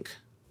bathroom sink.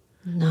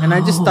 No. And I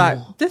just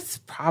thought, this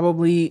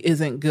probably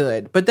isn't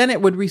good. But then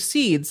it would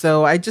recede.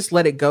 So I just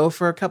let it go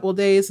for a couple of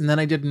days. And then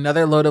I did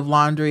another load of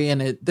laundry.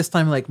 And this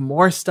time, like,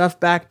 more stuff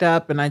backed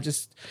up. And I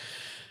just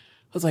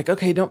was like,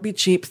 okay, don't be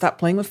cheap. Stop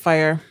playing with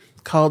fire.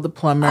 Called the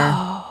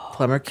plumber.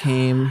 Plumber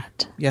came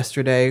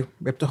yesterday,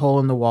 ripped a hole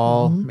in the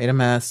wall, made a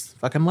mess,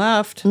 fucking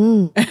left.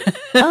 And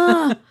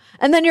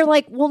then you're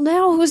like, well,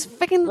 now who's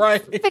fixing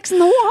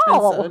the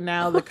wall? And so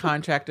now the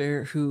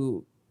contractor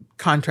who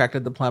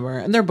contracted the plumber,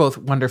 and they're both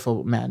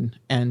wonderful men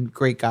and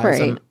great guys.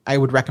 Right. And I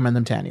would recommend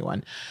them to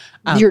anyone.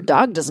 Your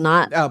dog does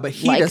not. Oh, but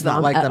he does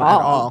not like them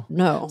at all.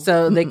 No.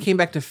 So they came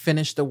back to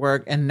finish the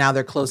work, and now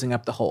they're closing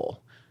up the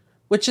hole,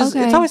 which is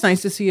it's always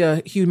nice to see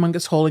a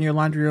humongous hole in your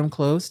laundry room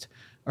closed,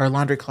 or a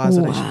laundry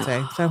closet, I should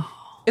say. So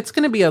it's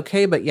going to be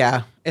okay. But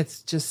yeah,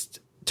 it's just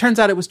turns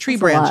out it was tree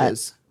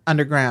branches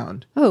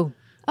underground. Lots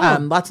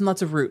and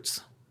lots of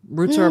roots.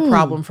 Roots are a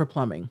problem for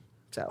plumbing.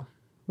 So.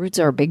 Roots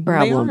are a big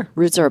problem.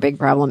 Roots are a big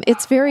problem.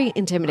 It's very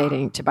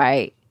intimidating to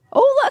buy.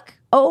 Oh, look.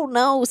 Oh,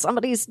 no.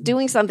 Somebody's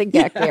doing something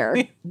back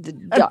there.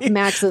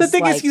 Max is the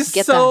thing is,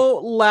 he's so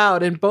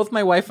loud. And both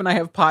my wife and I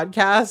have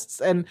podcasts.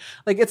 And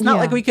like, it's not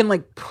like we can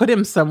like put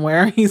him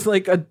somewhere. He's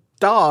like a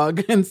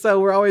dog. And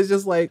so we're always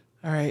just like,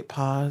 all right,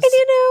 pause. And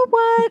you know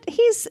what?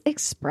 He's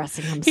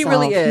expressing himself. He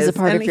really is. He's a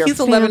part of your he's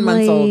 11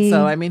 months old.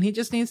 So, I mean, he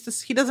just needs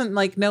to, he doesn't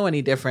like know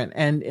any different.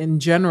 And in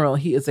general,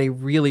 he is a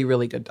really,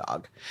 really good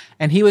dog.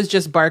 And he was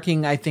just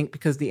barking, I think,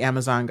 because the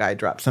Amazon guy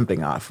dropped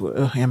something off.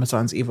 Ugh,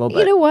 Amazon's evil. But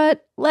you know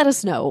what? Let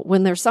us know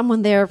when there's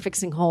someone there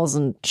fixing holes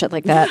and shit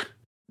like that.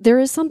 There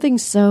is something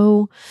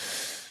so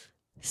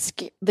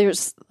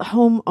there's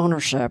home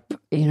ownership.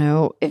 You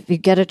know, if you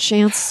get a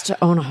chance to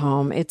own a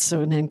home, it's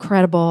an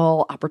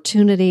incredible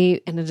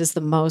opportunity, and it is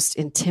the most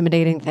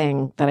intimidating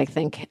thing that I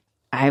think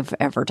I've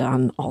ever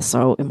done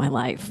also in my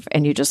life.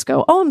 And you just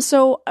go,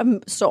 oh,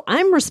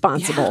 I'm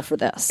responsible for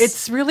this.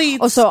 It's really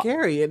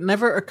scary. It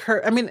never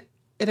occurred. I mean,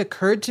 it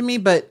occurred to me,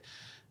 but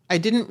I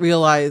didn't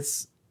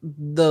realize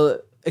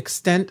the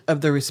extent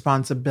of the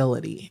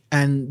responsibility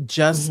and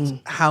just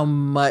how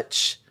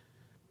much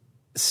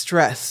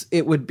stress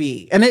it would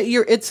be. And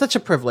it's such a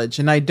privilege,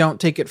 and I don't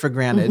take it for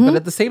granted. But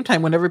at the same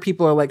time, whenever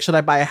people are like, should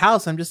I buy a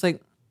house? I'm just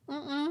like,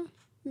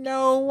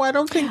 no, I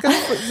don't think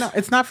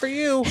it's not for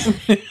you.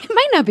 It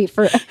might not be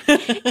for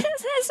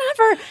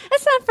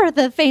it's not for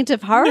the faint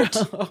of heart.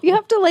 No. You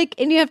have to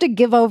and you have to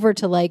give over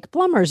to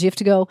plumbers. You have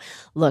to go,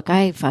 look,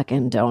 I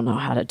fucking don't know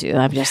how to do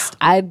it.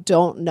 I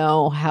don't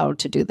know how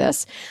to do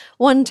this.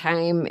 One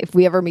time, if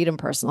we ever meet in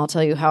person, I'll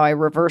tell you how I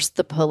reversed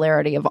the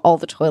polarity of all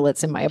the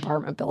toilets in my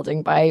apartment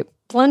building by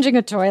plunging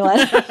a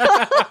toilet.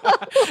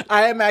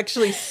 I am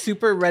actually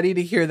super ready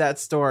to hear that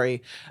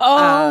story.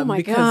 Oh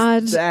my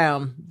God.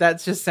 Damn,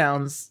 that just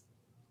sounds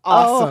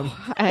awesome.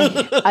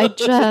 I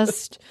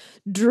just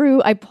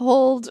I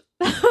pulled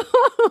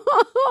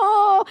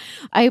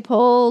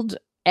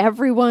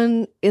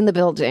everyone in the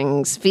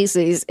building's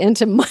feces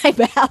into my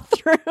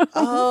bathroom.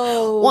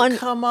 Oh,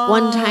 come on.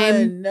 One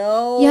time.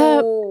 No.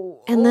 Yep.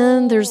 And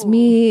then there's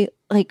me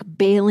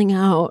bailing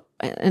out,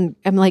 and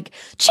I'm like,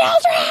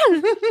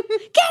 children,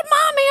 get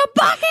mommy a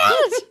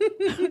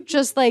bucket.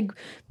 Just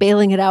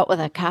bailing it out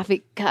with a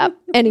coffee cup.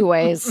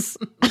 Anyways.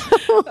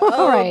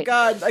 Oh, right.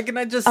 God. I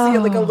just see a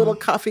little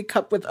coffee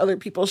cup with other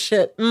people's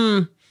shit.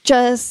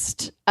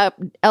 Just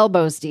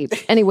elbows deep.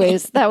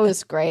 Anyways, that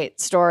was a great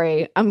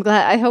story. I'm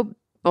glad. I hope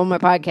all my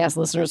podcast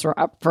listeners were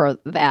up for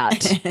that.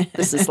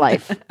 This is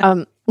life.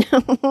 Well,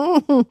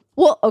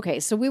 okay.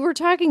 So we were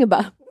talking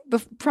about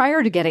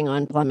prior to getting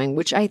on plumbing,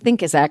 which I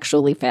think is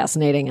actually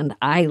fascinating, and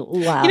I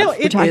love.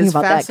 It is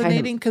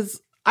fascinating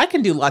because I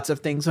can do lots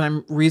of things when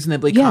I'm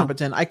reasonably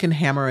competent. I can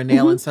hammer a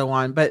nail and so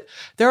on, but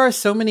there are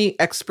so many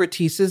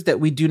expertises that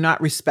we do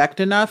not respect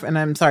enough. And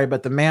I'm sorry,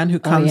 but the man who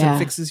comes and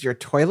fixes your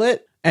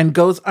toilet and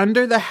goes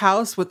under the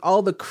house with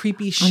all the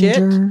creepy shit,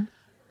 under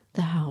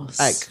the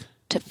house,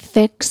 to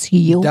fix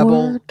your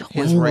toilet.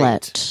 His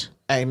rate.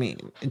 I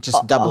mean,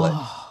 just double it.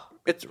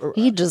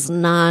 He does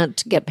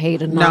not get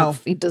paid enough.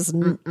 No. He does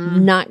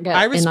not get.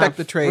 I respect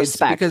the trades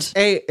because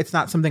it's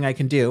not something I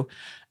can do,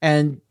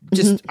 and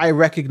just I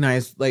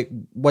recognize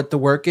what the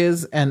work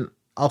is, and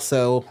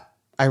also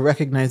I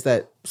recognize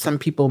that some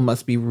people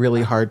must be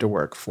really hard to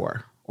work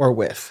for or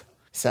with.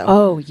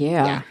 So,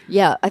 yeah.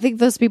 I think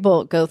those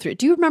people go through.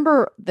 Do you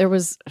remember there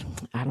was?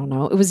 I don't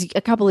know. It was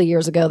a couple of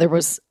years ago. There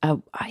was a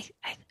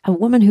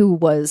woman who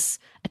was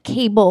a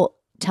cable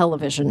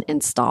television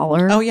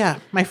installer. Oh yeah,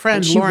 my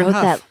friend Lauren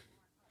Huff.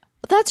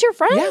 That's your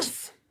friend?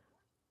 Yes.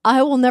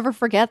 I will never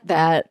forget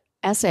that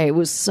essay. It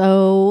was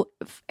so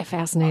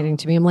fascinating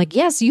to me. I'm like,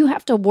 yes, you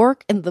have to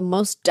work in the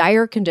most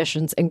dire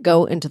conditions and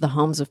go into the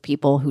homes of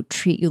people who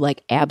treat you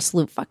like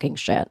absolute fucking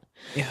shit.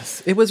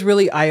 Yes. It was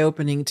really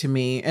eye-opening to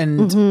me.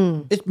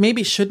 And it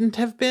maybe shouldn't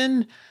have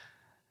been,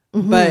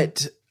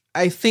 but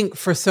I think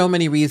for so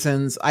many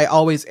reasons, I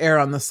always err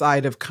on the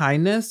side of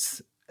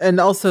kindness. And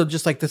also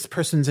just this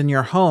person's in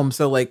your home.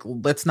 So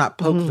let's not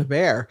poke the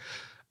bear.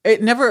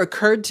 It never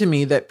occurred to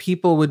me that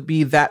people would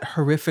be that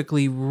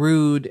horrifically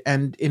rude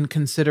and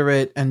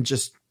inconsiderate and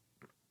just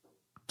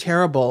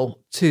terrible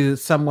to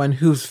someone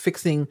who's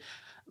fixing,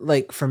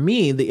 for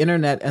me, the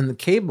internet and the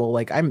cable.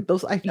 I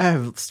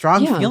have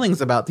strong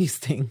feelings about these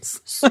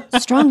things.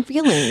 Strong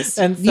feelings,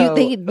 and so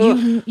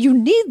you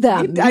need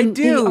them. I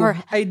do.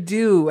 I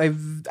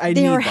do.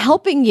 They are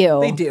helping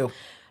you. They do.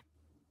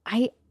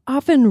 I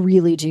often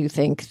really do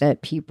think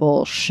that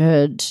people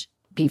should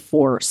be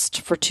forced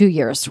for 2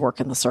 years to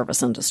work in the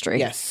service industry.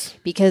 Yes.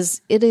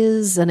 Because it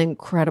is an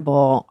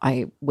incredible,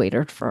 I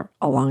waited for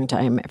a long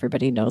time.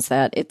 Everybody knows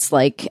that. It's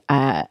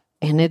and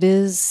it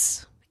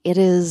is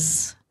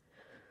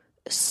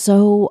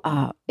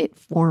so, it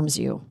forms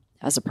you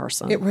as a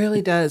person. It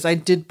really does. I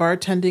did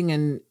bartending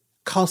and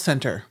call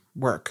center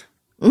work.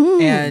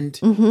 And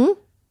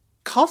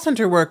call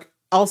center work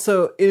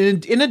also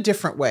in a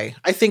different way.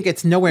 I think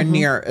it's nowhere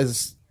near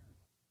as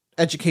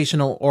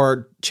educational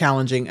or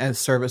challenging as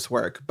service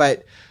work,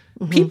 but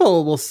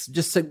people will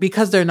just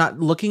because they're not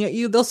looking at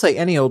you, they'll say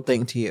any old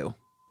thing to you.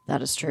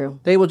 That is true.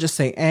 They will just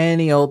say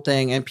any old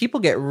thing, and people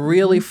get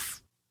really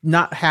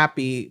not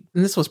happy.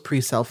 And this was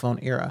pre-cell phone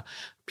era.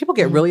 People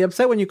get really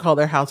upset when you call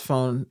their house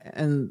phone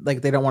and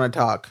they don't want to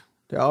talk.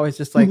 They're always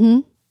just like,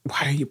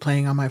 "Why are you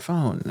playing on my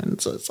phone?"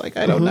 And so it's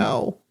I don't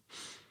know.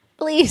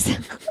 Please,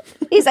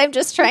 I'm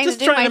just trying to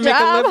do my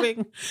job. Make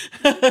a living.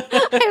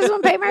 I just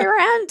want to pay my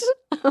rent.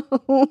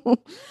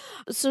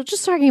 So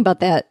just talking about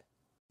that,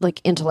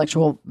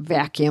 intellectual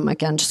vacuum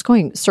again,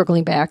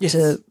 circling back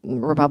to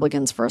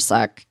Republicans for a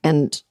sec.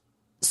 And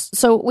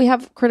so we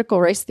have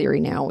critical race theory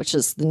now, which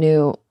is the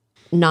new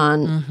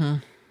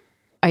non-idea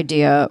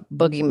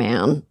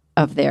boogeyman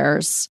of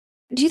theirs.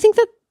 Do you think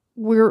that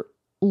we're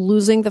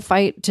losing the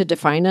fight to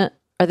define it?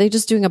 Are they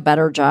just doing a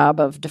better job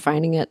of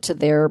defining it to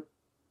their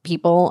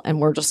people? And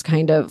we're just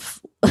kind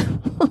of,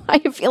 I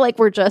feel like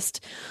we're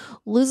just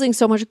losing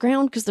so much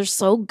ground because they're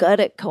so good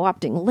at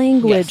co-opting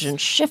language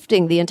and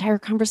shifting the entire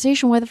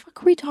conversation. Why the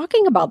fuck are we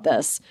talking about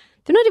this?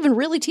 They're not even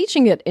really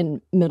teaching it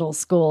in middle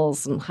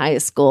schools and high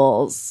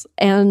schools.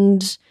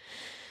 And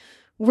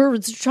we're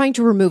trying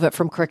to remove it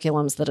from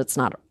curriculums that it's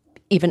not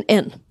even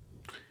in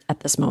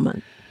at this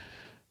moment.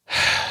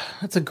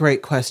 That's a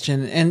great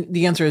question. And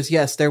the answer is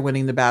yes, they're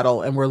winning the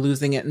battle and we're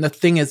losing it. And the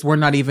thing is, we're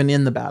not even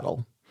in the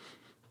battle.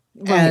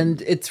 Right.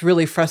 And it's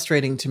really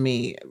frustrating to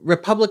me.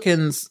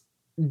 Republicans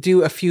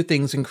do a few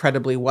things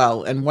incredibly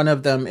well. And one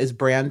of them is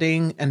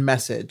branding and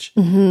message.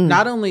 Mm-hmm.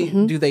 Not only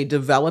do they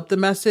develop the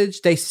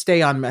message, they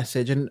stay on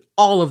message. And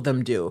all of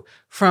them do.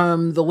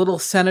 From the little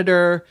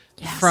senator,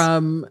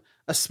 from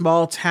a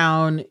small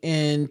town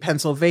in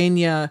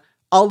Pennsylvania,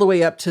 all the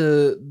way up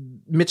to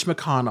Mitch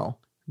McConnell.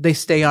 They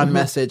stay on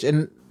message.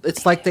 And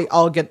it's like they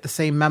all get the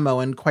same memo.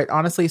 And quite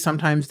honestly,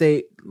 sometimes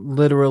they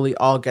literally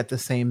all get the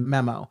same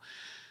memo.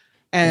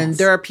 And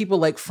there are people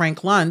like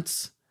Frank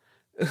Luntz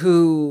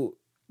who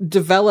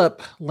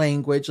develop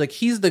language. Like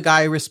he's the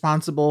guy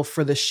responsible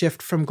for the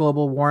shift from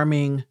global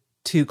warming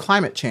to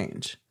climate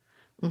change.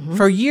 Mm-hmm.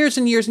 For years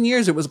and years and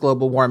years, it was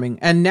global warming.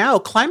 And now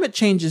climate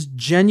change is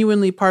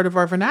genuinely part of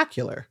our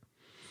vernacular.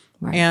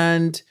 Right.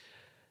 And,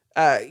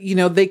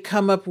 they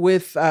come up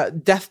with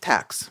death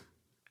tax.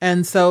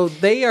 And so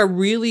they are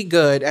really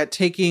good at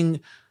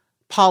taking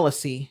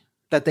policy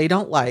that they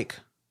don't like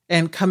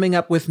and coming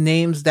up with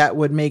names that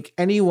would make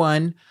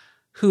anyone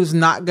who's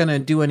not going to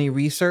do any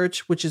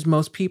research, which is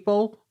most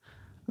people.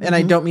 And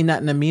I don't mean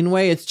that in a mean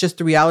way. It's just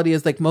the reality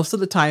is like most of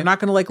the time, we're not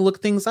going to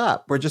look things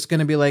up. We're just going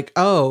to be like,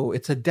 oh,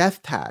 it's a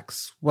death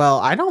tax. Well,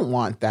 I don't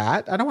want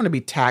that. I don't want to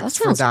be taxed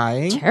for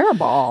dying.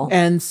 Terrible.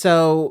 And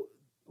so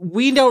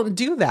we don't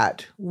do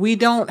that. We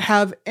don't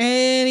have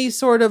any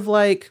sort of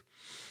like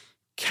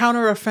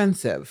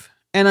counteroffensive.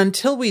 And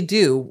until we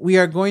do, we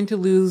are going to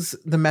lose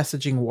the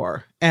messaging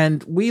war.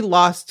 And we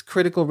lost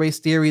critical race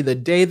theory the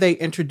day they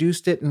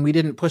introduced it, and we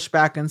didn't push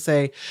back and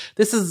say,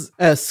 this is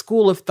a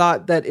school of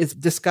thought that is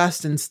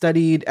discussed and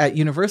studied at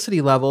university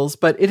levels,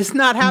 but it is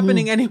not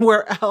happening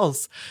anywhere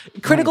else.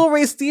 Critical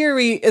race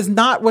theory is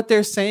not what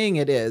they're saying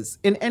it is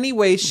in any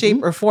way,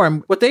 shape, or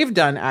form. What they've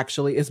done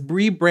actually is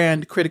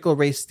rebrand critical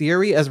race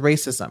theory as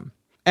racism.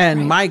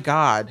 And my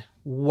God,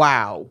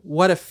 wow,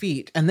 what a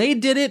feat. And they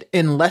did it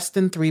in less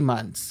than 3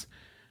 months.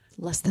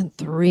 Less than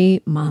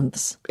 3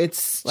 months.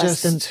 It's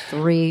less than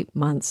 3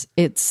 months.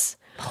 It's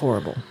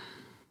horrible.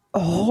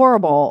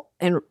 Horrible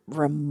and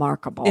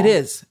remarkable. It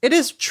is. It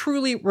is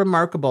truly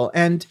remarkable.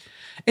 And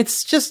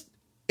it's just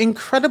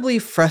incredibly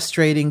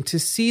frustrating to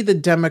see the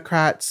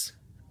Democrats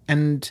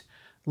and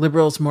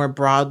liberals more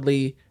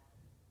broadly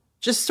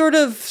just sort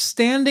of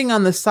standing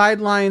on the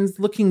sidelines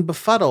looking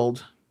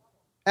befuddled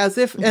as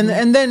if,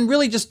 and then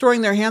really just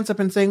throwing their hands up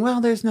and saying,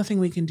 well, there's nothing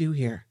we can do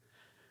here.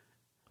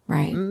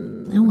 Right.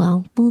 Oh,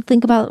 well, we'll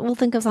think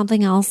of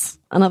something else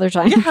another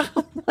time. Yeah.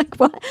 Like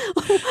what?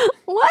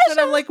 What? And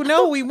I'm like,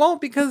 no, we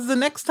won't, because the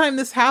next time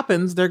this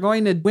happens, they're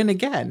going to win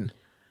again.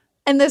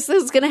 And this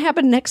is going to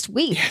happen next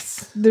week.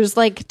 Yes. There's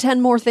like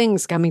 10 more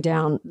things coming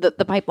down the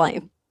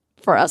pipeline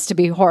for us to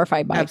be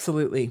horrified by.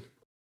 Absolutely.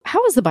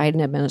 How has the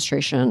Biden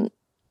administration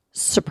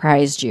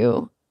surprised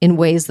you in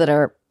ways that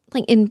are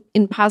like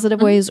in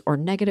positive ways or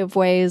negative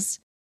ways?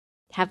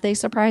 Have they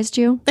surprised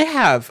you? They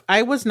have.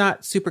 I was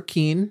not super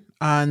keen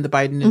on the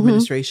Biden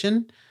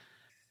administration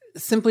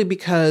simply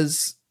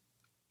because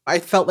I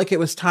felt like it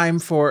was time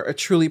for a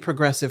truly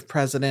progressive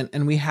president,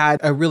 and we had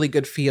a really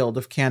good field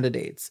of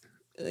candidates.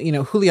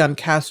 Julian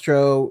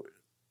Castro,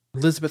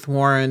 Elizabeth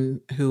Warren,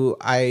 who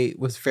I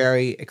was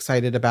very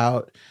excited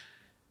about.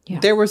 Yeah.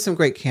 There were some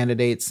great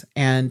candidates.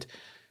 And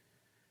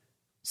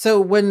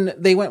so when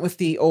they went with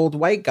the old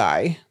white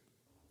guy,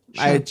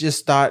 I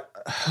just thought,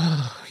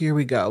 oh, here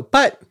we go.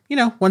 But,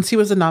 once he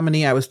was a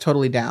nominee, I was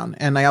totally down.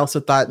 And I also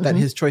thought that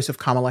his choice of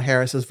Kamala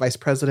Harris as vice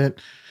president,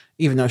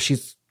 even though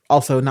she's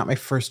also not my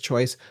first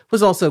choice,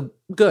 was also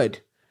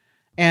good.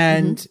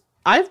 And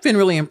I've been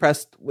really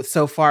impressed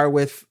so far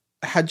with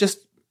how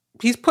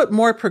he's put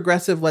more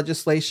progressive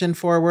legislation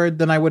forward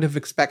than I would have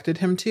expected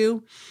him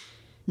to.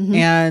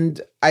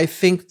 And I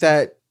think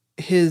that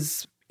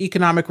his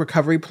economic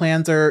recovery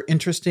plans are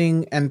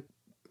interesting and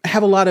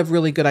have a lot of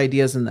really good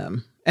ideas in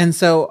them. And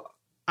so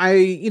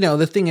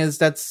the thing is,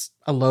 that's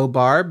a low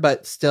bar,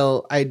 but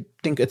still, I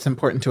think it's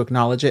important to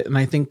acknowledge it. And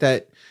I think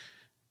that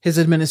his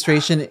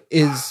administration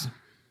is,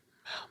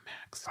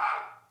 Max,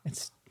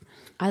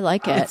 I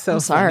like it. It's so I'm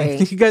sorry.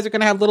 You guys are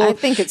going to have little, I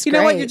think it's you great.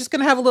 know what? You're just going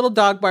to have a little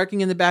dog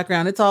barking in the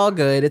background. It's all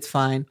good. It's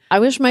fine. I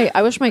wish my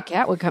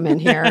cat would come in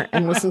here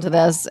and listen to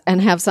this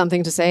and have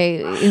something to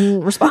say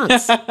in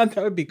response. That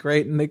would be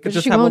great. And they could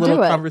just have a little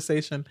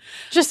conversation.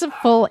 Just a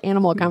full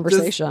animal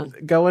conversation.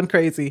 Just going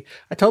crazy.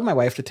 I told my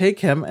wife to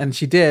take him, and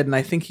she did. And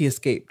I think he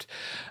escaped.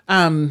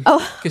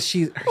 Because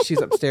she's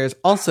upstairs.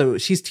 Also,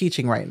 she's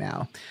teaching right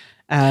now.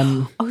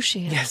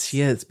 She is. Yes,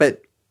 she is.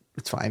 But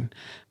it's fine.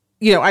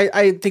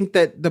 I think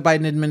that the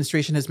Biden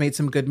administration has made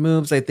some good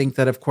moves. I think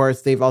that, of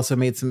course, they've also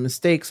made some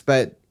mistakes,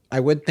 but I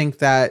would think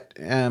that,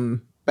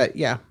 but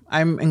yeah,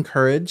 I'm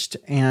encouraged,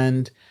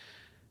 and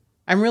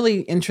I'm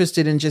really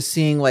interested in just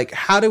seeing, like,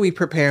 how do we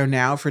prepare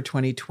now for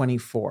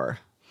 2024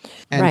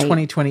 and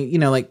 2020,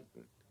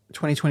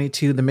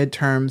 2022, the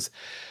midterms,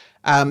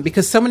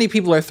 because so many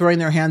people are throwing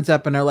their hands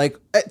up and are like,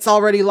 it's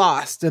already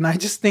lost. And I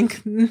just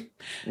think, no,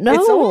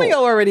 it's only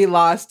already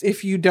lost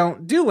if you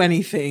don't do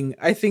anything.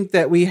 I think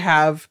that we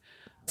have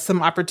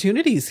some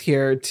opportunities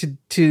here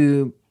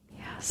to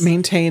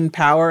maintain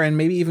power and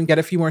maybe even get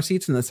a few more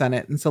seats in the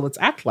Senate. And so let's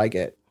act like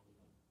it.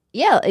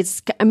 Yeah,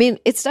 it's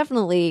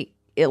definitely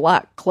a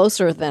lot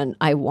closer than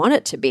I want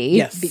it to be.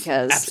 Yes,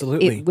 because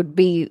absolutely. It would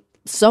be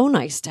so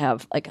nice to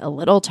have like a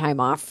little time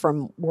off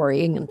from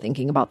worrying and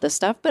thinking about this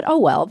stuff. But oh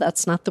well,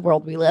 that's not the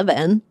world we live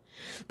in.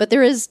 But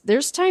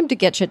there's time to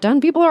get shit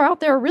done. People are out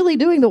there really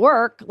doing the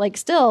work, like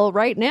still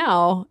right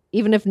now,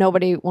 even if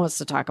nobody wants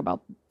to talk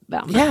about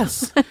them.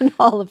 Yes. And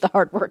all of the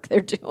hard work they're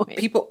doing.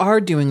 People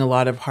are doing a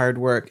lot of hard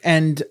work.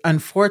 And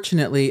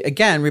unfortunately,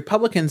 again,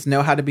 Republicans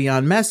know how to be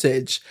on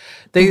message.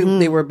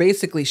 They were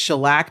basically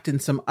shellacked in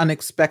some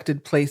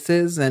unexpected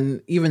places.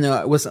 And even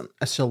though it wasn't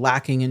a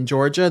shellacking in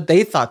Georgia,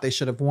 they thought they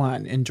should have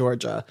won in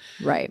Georgia.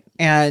 Right.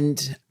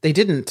 And they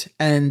didn't.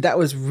 And that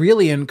was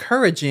really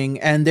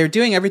encouraging. And they're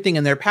doing everything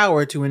in their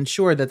power to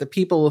ensure that the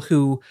people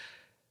who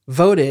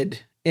voted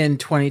in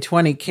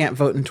 2020 can't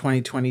vote in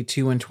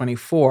 2022 and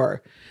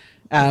 24.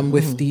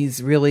 With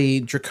these really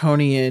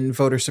draconian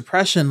voter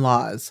suppression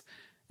laws.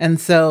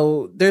 And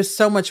so there's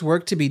so much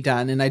work to be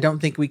done. And I don't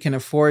think we can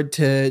afford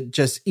to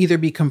just either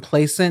be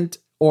complacent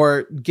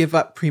or give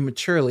up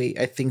prematurely.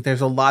 I think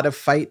there's a lot of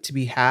fight to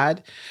be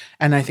had.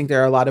 And I think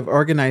there are a lot of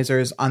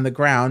organizers on the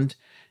ground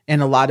in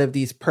a lot of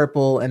these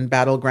purple and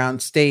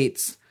battleground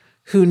states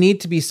who need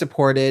to be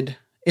supported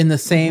in the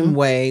same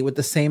way with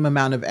the same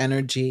amount of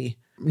energy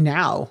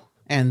now.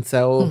 And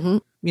so,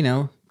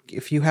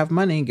 if you have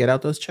money, get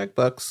out those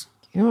checkbooks.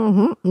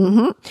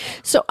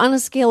 So on a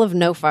scale of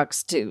no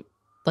fucks to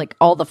like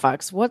all the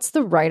fucks, what's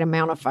the right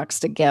amount of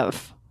fucks to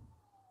give?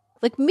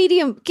 Like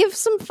medium, give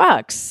some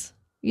fucks.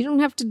 You don't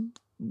have to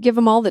give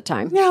them all the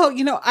time.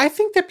 No, I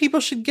think that people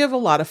should give a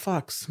lot of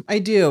fucks. I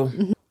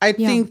do. I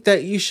think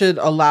that you should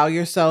allow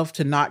yourself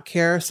to not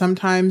care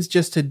sometimes,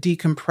 just to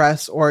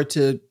decompress or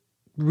to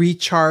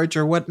recharge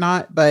or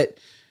whatnot. But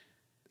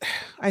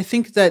I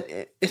think that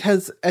it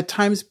has at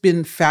times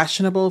been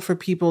fashionable for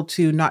people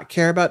to not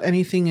care about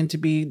anything and to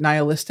be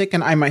nihilistic.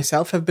 And I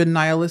myself have been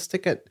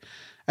nihilistic at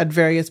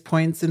various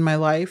points in my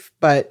life.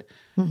 But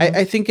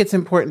I think it's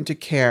important to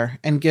care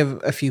and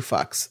give a few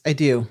fucks. I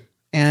do.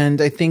 And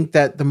I think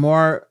that the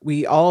more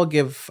we all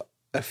give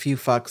a few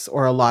fucks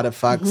or a lot of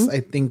fucks, I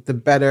think the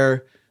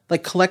better,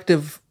 like,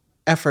 collective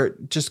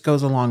effort just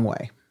goes a long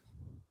way.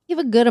 Give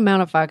a good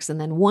amount of fucks and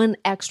then one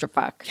extra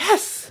fuck.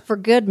 Yes. For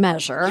good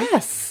measure.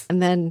 Yes.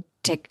 And then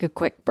take a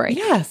quick break.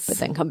 Yes. But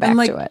then come back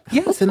to it.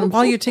 Yes. And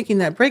while you're taking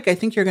that break, I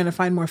think you're going to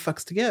find more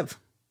fucks to give.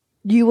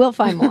 You will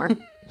find more.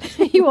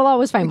 You will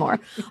always find more.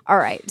 All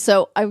right.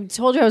 So I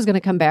told you I was going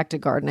to come back to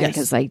gardening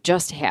because I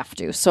just have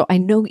to. So I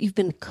know you've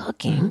been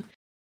cooking.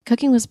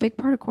 Cooking was a big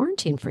part of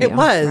quarantine for you. It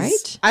was.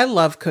 Right? I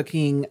love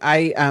cooking.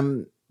 I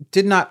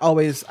did not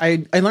always.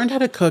 I learned how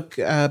to cook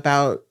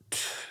about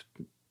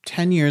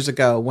 10 years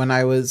ago when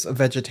I was a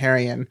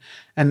vegetarian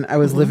and I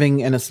was living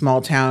in a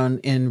small town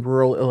in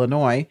rural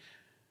Illinois.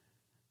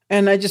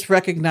 And I just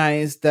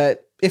recognized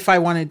that if I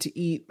wanted to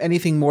eat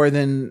anything more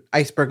than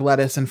iceberg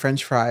lettuce and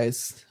French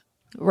fries,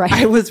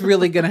 I was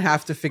really going to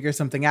have to figure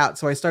something out.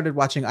 So I started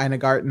watching Ina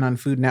Garten on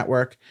Food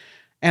Network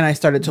and I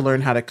started to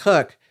learn how to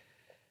cook.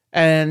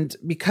 And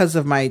because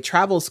of my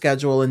travel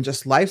schedule and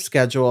just life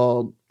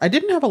schedule, I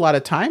didn't have a lot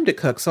of time to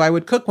cook. So I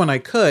would cook when I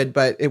could,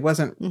 but it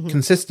wasn't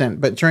consistent.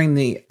 But during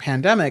the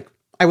pandemic,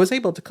 I was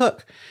able to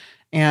cook.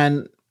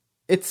 And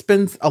it's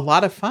been a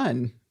lot of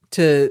fun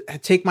to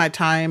take my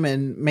time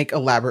and make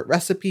elaborate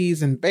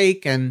recipes and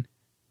bake. And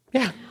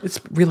yeah,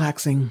 it's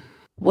relaxing.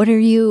 What are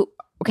you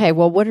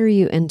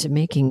into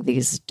making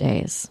these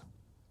days?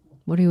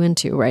 What are you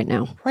into right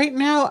now? Right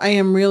now, I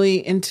am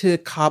really into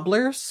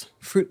cobblers,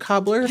 fruit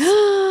cobblers,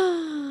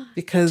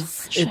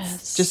 because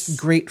it's just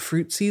great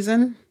fruit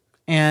season.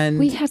 And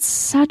we had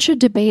such a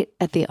debate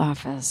at the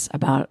office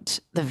about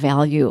the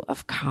value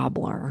of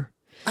cobbler.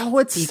 Oh,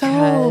 it's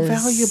so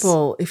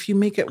valuable if you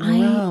make it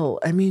well.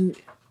 I mean,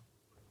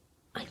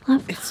 I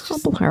love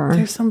cobbler.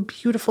 There's some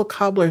beautiful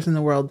cobblers in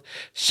the world.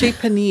 Chez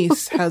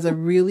Panisse has a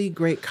really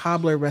great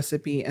cobbler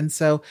recipe. And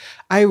so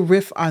I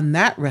riff on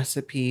that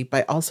recipe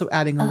by also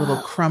adding a little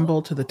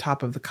crumble to the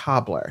top of the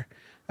cobbler,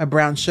 a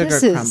brown sugar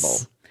crumble.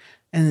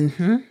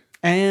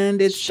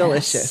 And it's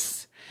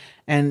delicious.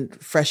 And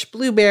fresh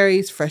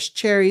blueberries, fresh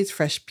cherries,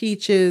 fresh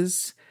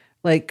peaches.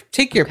 Like,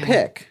 take your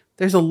pick.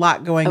 There's a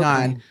lot going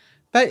on.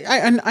 But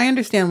I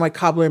understand why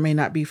cobbler may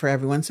not be for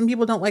everyone. Some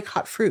people don't like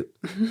hot fruit.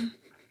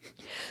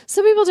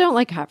 Some people don't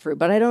like hot fruit,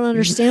 but I don't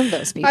understand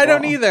those people. I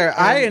don't either. And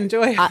I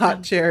enjoy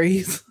hot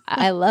cherries.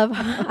 I love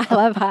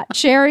hot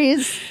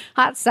cherries.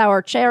 Hot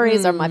sour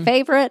cherries are my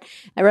favorite.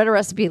 I read a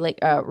recipe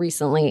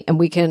recently, and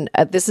we can.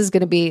 This is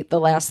going to be the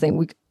last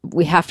thing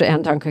we have to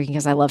end on cooking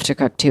because I love to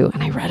cook too.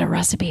 And I read a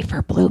recipe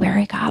for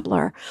blueberry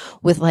cobbler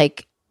with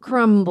like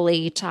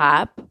crumbly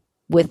top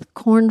with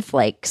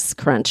cornflakes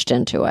crunched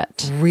into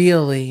it.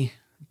 Really?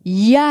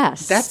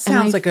 Yes. That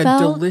sounds like a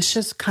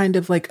delicious kind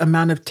of like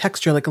amount of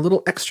texture, like a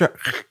little extra.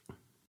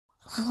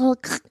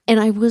 And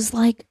I was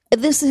like,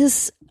 this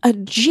is a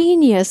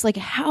genius. Like,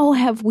 how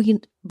have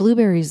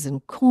blueberries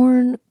and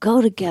corn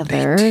go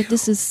together?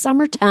 This is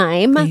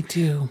summertime. They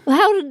do.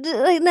 How did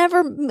it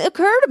never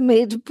occur to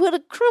me to put a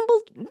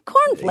crumbled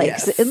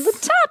cornflakes in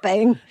the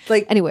topping?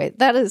 Anyway,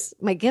 that is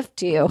my gift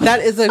to you.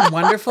 That is a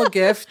wonderful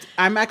gift.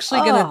 I'm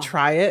actually going to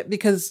try it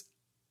because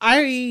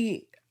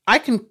I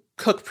can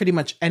cook pretty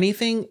much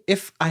anything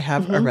if I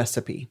have a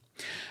recipe.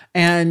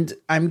 And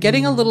I'm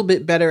getting a little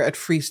bit better at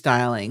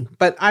freestyling,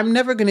 but I'm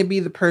never going to be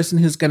the person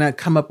who's going to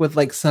come up with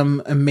like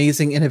some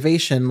amazing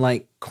innovation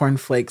like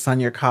cornflakes on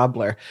your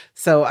cobbler.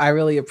 So I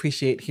really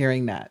appreciate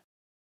hearing that.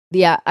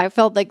 Yeah, I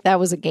felt like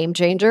that was a game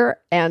changer.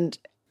 And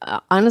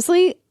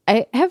honestly,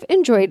 I have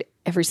enjoyed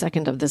every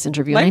second of this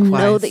interview. Likewise.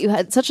 I know that you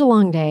had such a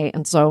long day.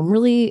 And so I'm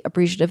really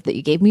appreciative that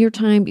you gave me your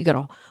time. You got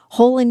a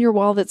hole in your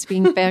wall that's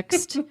being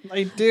fixed.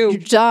 I do. Your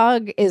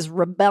dog is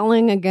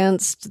rebelling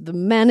against the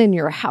men in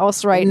your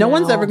house right now. No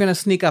one's ever going to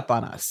sneak up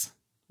on us.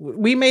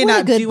 We may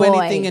not do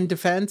anything in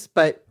defense,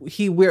 but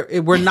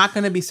we're not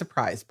going to be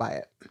surprised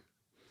by it.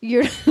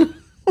 You're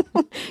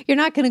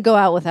not going to go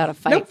out without a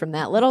fight from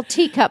that little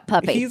teacup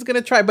puppy. He's going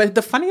to try. But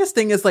the funniest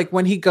thing is like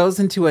when he goes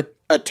into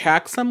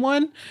attack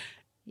someone,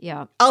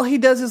 all he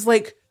does is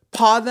like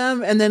paw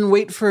them and then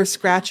wait for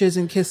scratches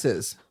and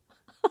kisses.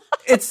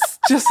 It's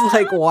just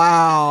like,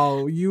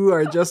 wow, you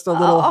are just a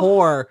little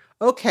whore.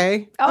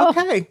 Okay.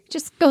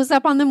 Just goes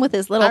up on them with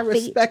his little feet. I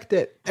respect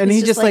it. And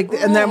he's just like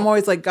and then I'm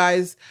always like,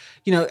 guys,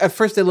 at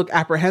first they look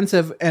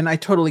apprehensive and I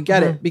totally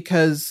get it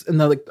because, and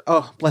they're like,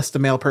 oh, bless the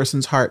male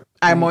person's heart.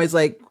 I'm always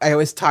like, I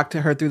always talk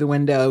to her through the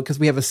window because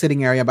we have a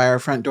sitting area by our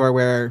front door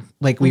where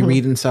like we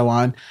read and so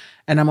on.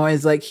 And I'm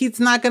always like, he's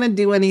not going to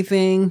do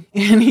anything.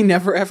 And he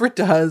never, ever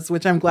does,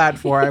 which I'm glad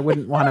for. I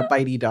wouldn't want a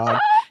bitey dog.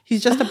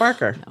 He's just a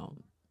barker. No.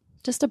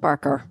 Just a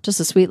barker. Just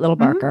a sweet little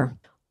barker.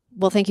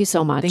 Well, thank you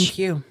so much. Thank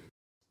you.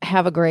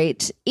 Have a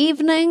great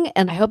evening.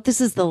 And I hope this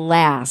is the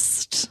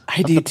last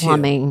of the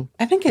plumbing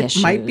I think it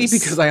might be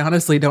because I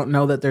honestly don't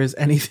know that there's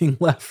anything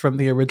left from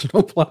the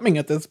original plumbing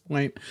at this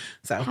point.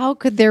 So how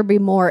could there be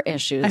more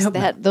issues? I hope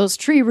not. Those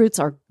tree roots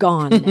are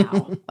gone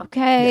now.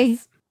 Okay.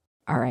 Yes.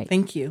 All right.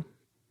 Thank you.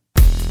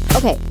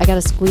 Okay. I got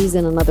to squeeze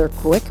in another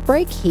quick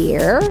break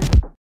here.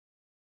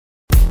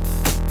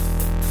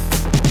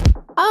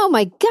 Oh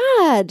my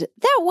God,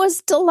 that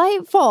was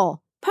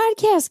delightful.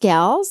 Podcast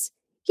gals.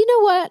 You know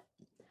what?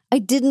 I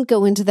didn't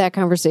go into that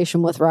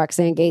conversation with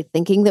Roxane Gay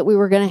thinking that we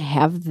were going to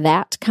have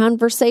that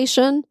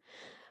conversation,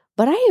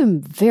 but I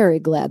am very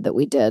glad that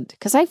we did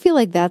because I feel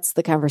like that's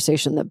the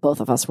conversation that both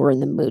of us were in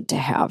the mood to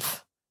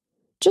have.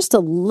 Just a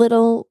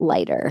little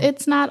lighter.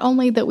 It's not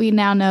only that we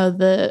now know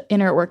the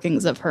inner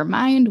workings of her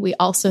mind, we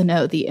also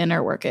know the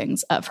inner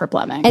workings of her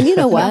plumbing. And you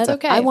know what? That's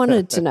okay. I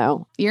wanted to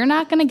know. You're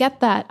not going to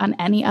get that on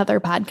any other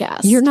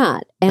podcast. You're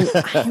not. And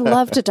I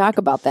love to talk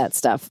about that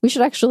stuff. We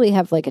should actually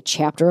have like a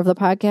chapter of the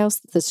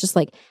podcast that's just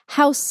like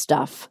house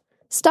stuff.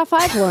 Stuff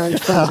I've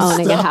learned from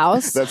owning a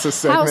house. That's a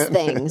segment. House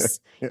things.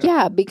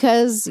 Yeah,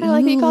 because I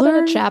like you called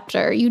it a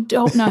chapter. You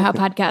don't know how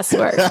podcasts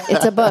work.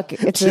 It's a book.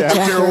 It's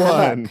chapter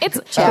one. It's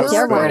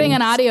chapter recording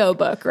an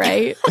audiobook,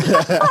 right?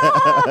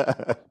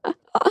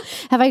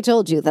 Have I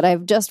told you that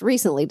I've just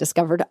recently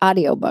discovered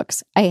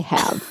audiobooks? I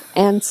have.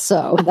 And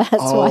so that's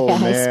why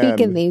I speak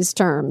in these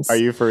terms. Are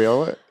you for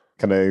real?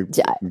 Can I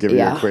give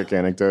you a quick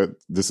anecdote?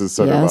 This is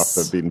sort of off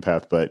the beaten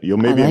path, but you'll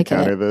maybe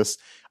encounter this.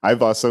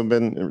 I've also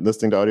been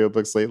listening to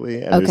audiobooks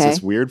lately, and there's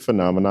this weird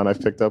phenomenon I've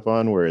picked up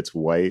on where it's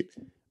white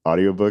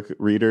audiobook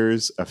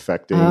readers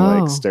affecting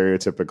like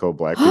stereotypical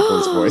Black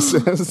people's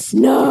voices.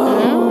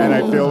 No. And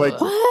I feel like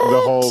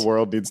the whole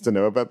world needs to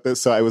know about this.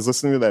 So I was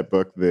listening to that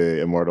book,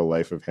 The Immortal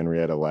Life of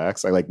Henrietta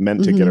Lacks. I like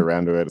meant to get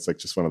around to it. It's like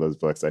just one of those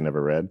books I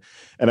never read.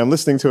 And I'm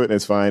listening to it and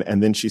it's fine.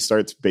 And then she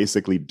starts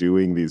basically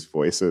doing these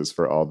voices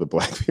for all the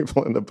Black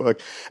people in the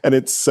book. And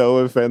it's so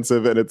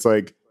offensive. And it's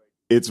like,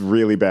 it's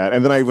really bad.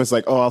 And then I was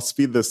like, oh, I'll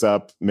speed this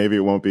up. Maybe it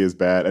won't be as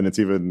bad. And it's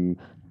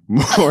even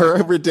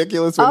more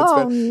ridiculous when it's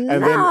bad.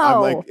 And then I'm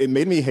like, it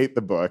made me hate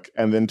the book.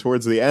 And then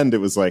towards the end, it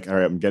was like, all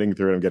right, I'm getting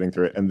through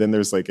it. And then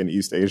there's like an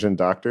East Asian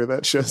doctor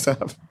that shows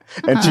up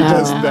and she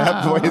does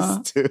that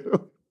voice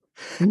too.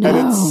 No.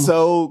 And it's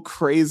so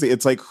crazy.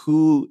 It's like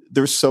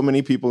there's so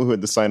many people who had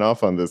to sign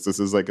off on this.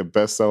 This is like a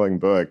best-selling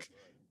book.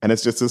 And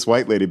it's just this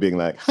white lady being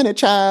like, honey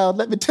child,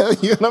 let me tell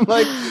you. And I'm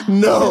like,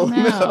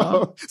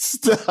 no,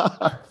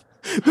 stop.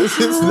 This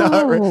is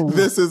not right.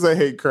 This is a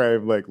hate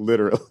crime, like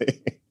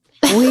literally.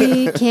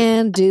 We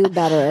can do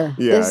better.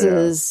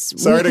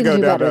 Sorry to go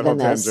down that whole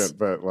tangent,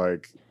 but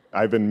like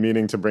I've been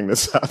meaning to bring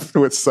this up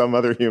with some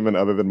other human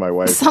other than my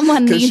wife.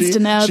 Someone needs to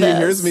know she this. She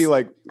hears me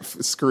like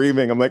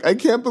screaming. I'm like, I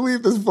can't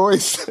believe this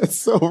voice. It's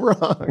so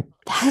wrong.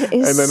 That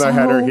is And then I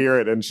had her hear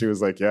it and she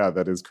was like, yeah,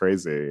 that is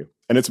crazy.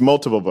 And it's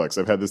multiple books.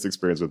 I've had this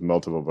experience with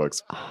multiple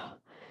books.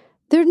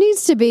 There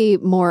needs to be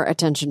more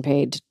attention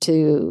paid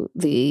to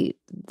the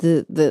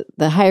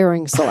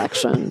hiring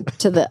selection,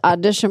 to the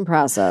audition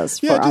process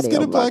for audiobooks. Yeah, just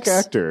get a black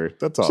actor.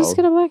 That's all. Just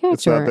get a black actor.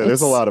 It's not that.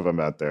 There's a lot of them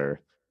out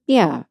there.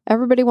 Yeah,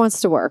 everybody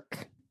wants to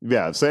work.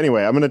 Yeah. So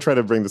anyway, I'm going to try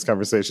to bring this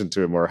conversation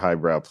to a more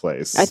highbrow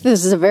place. I think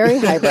this is a very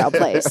highbrow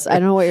place. I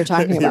don't know what you're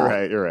talking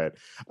about. You're right.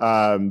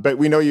 But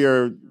we know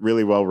you're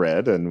really well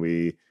read, and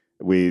we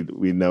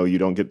know you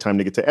don't get time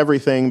to get to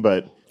everything,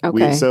 but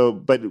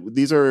but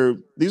these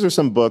are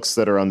some books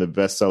that are on the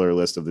bestseller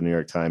list of the New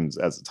York Times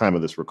at the time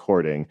of this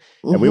recording,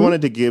 and we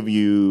wanted to give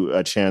you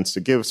a chance to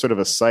give sort of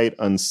a sight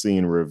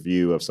unseen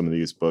review of some of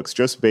these books,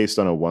 just based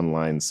on a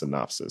one-line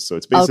synopsis. So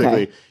it's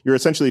basically you're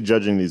essentially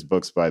judging these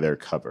books by their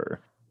cover.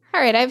 All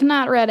right, I've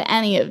not read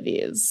any of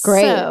these.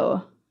 Great.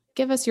 So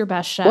give us your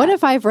best shot. What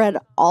if I've read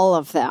all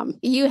of them?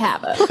 You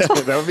haven't.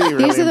 That would be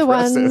really These are the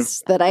impressive.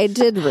 ones that I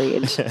did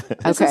read.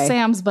 This is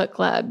Sam's book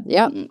club.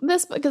 Yep.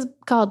 This book is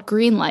called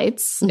Green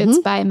Lights. It's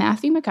by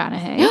Matthew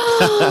McConaughey.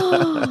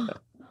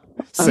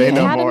 Say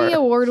no Academy more.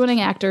 Award-winning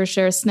actor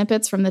shares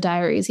snippets from the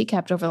diaries he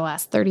kept over the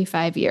last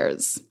 35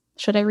 years.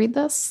 Should I read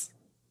this?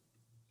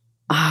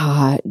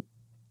 I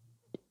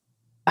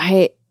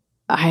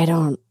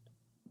don't.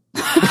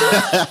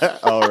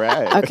 All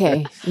right.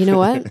 Okay, you know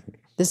what?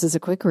 This is a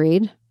quick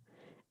read.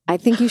 I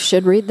think you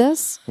should read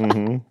this.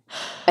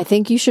 I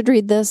think you should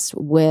read this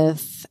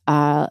with,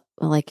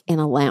 like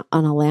on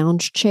a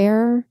lounge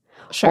chair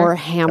or a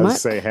hammock. I would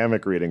say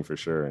hammock reading for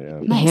sure. Yeah.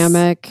 Nice.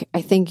 Hammock.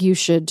 I think you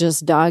should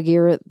just dog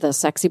ear the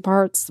sexy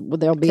parts.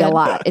 There'll be a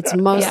lot. It's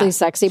mostly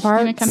sexy parts.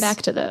 I'm going to come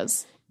back to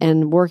those.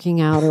 And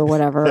working out or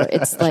whatever.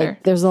 It's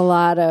like there's a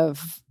lot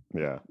of.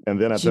 Yeah, and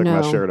then I took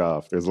my shirt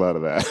off. There's a lot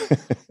of that.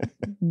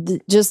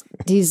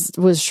 He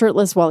was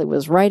shirtless while he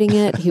was writing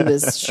it. He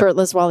was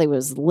shirtless while he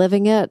was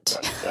living it.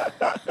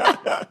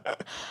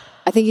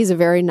 I think he's a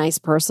very nice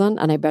person,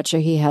 and I bet you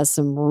he has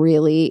some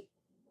really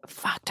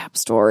fucked up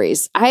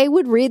stories. I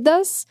would read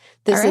this.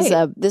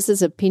 This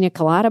is a pina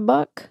colada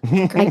book.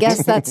 I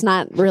guess that's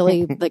not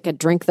really like a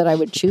drink that I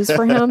would choose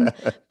for him,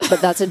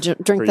 but that's a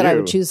drink that I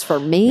would choose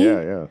for me.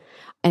 Yeah.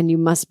 And you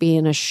must be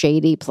in a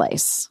shady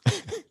place.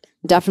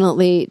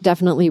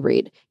 Definitely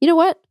read. You know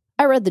what?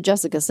 I read the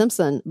Jessica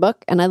Simpson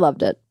book and I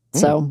loved it.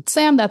 So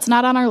Sam, that's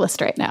not on our list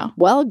right now.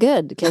 Well,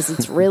 good, because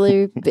it's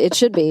really, it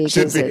should be,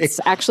 because it's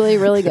actually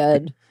really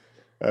good.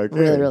 Okay.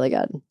 Really, really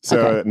good.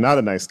 So Not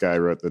a Nice Guy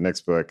wrote the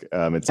next book.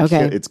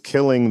 It's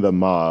Killing the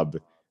Mob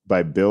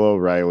by Bill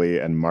O'Reilly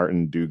and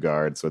Martin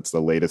Dugard. So it's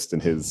the latest in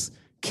his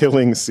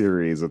Killing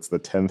series. It's the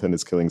 10th in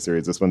his Killing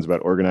series. This one's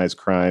about organized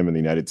crime in the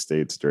United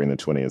States during the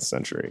 20th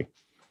century.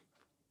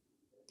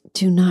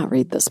 Do not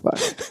read this book.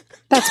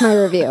 That's my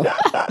review.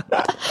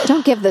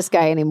 Don't give this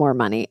guy any more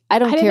money. I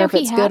don't care if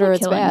it's good or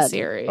it's bad.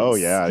 Series. Oh,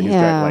 yeah. He's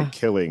got like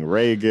Killing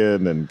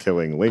Reagan and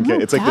Killing Lincoln.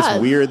 It's like this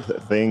weird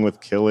thing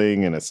with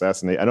killing and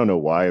assassinate. I don't know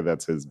why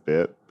that's his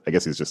bit. I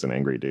guess he's just an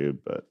angry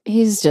dude, but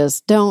he's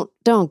just don't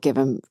even give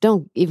him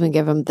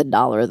the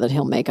 $1 that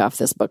he'll make off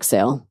this book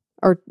sale.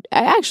 Or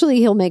actually,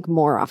 he'll make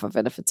more off of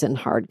it if it's in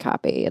hard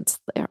copy. It's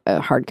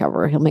a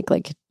hardcover. He'll make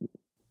like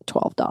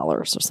 $12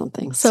 or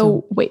something.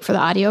 So wait for the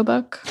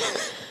audiobook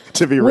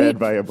to be read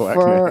by a black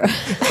man.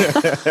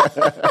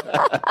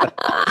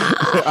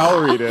 I'll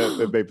read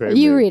it if they pay me.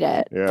 You read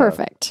it. Yeah.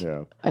 Perfect.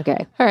 Yeah.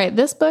 Okay. All right.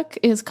 This book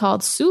is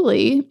called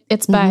Sully.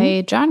 It's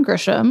by John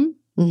Grisham.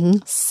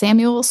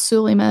 Samuel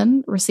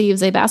Suleiman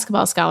receives a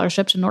basketball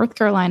scholarship to North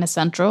Carolina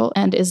Central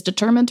and is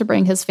determined to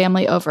bring his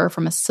family over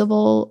from a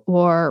civil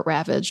war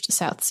ravaged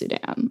South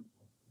Sudan.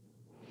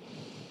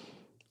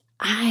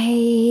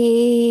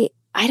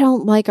 I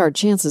don't like our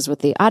chances with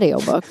the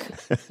audiobook.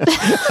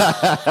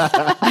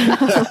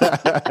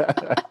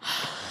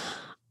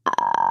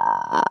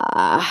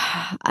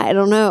 I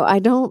don't know. I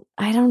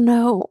don't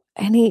know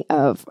any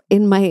of,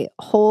 in my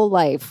whole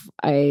life,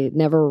 I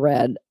never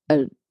read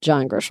a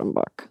John Grisham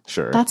book.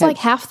 Sure. That's like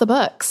half the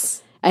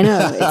books. I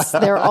know.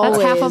 They're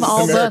always half of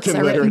all American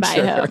books are written by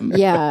literature. him.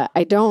 Yeah,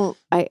 I don't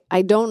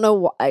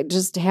know. I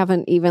just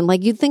haven't even,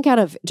 like, you'd think out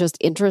of just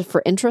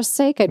interest's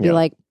sake, I'd be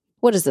like,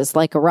 what is this,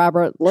 like a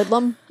Robert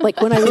Ludlum?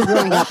 Like when I was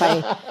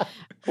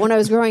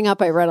growing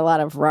up, I read a lot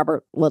of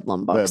Robert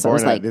Ludlum books. I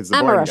was like,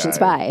 I'm a Russian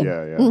spy.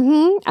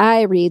 Yeah.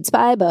 I read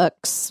spy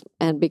books.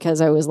 And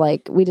because I was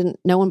like,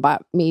 no one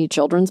bought me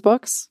children's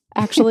books,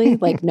 actually.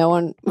 Like no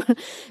one,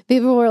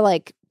 people were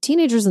like,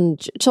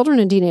 children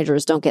and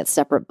teenagers don't get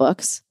separate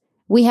books.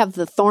 We have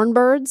the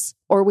Thornbirds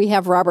or we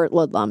have Robert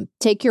Ludlum.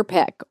 Take your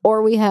pick.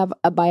 Or we have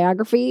a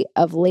biography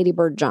of Lady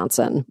Bird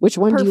Johnson. Which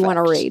one do you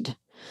want to read?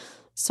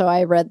 So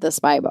I read the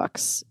spy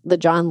books, the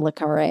John le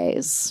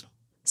Carrés.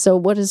 So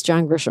what is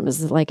John Grisham?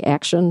 Is it like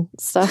action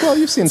stuff? Well,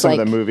 you've seen some of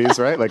the movies,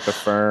 right? Like The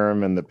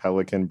Firm and The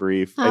Pelican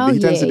Brief. He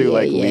tends to do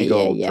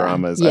legal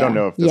dramas. Yeah, I don't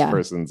know if this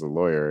person's a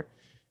lawyer,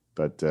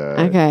 but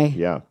okay.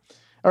 Yeah.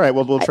 All right,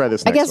 well, we'll try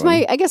this next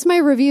one. I guess my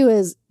review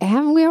is,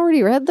 haven't we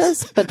already read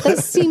this? But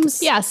this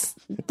seems yes,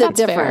 that's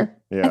different. Fair.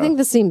 Yeah. I think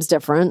this seems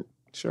different.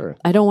 Sure.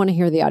 I don't want to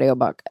hear the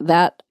audiobook.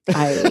 That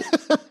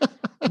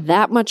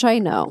much I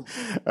know.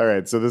 All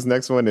right, so this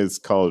next one is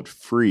called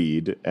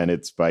Freed, and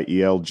it's by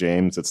E.L.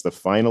 James. It's the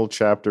final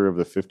chapter of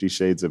the 50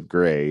 Shades of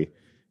Grey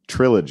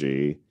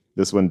trilogy.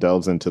 This one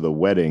delves into the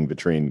wedding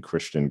between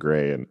Christian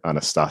Grey and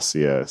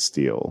Anastasia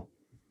Steele.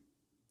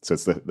 So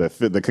it's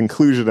the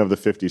conclusion of the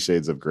 50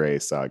 Shades of Grey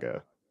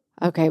saga.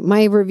 Okay,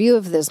 my review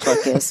of this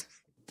book is,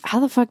 how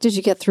the fuck did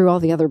you get through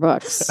all the other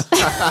books?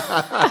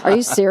 Are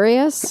you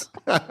serious?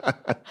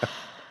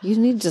 You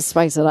need to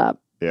spice it up.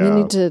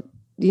 Yeah.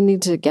 You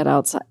need to get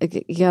outside.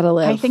 You gotta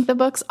live. I think the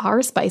books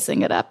are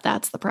spicing it up.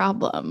 That's the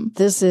problem.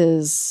 This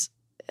is...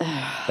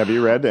 Have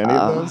you read any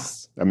of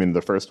those? I mean,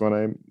 the first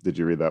one, did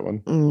you read that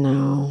one?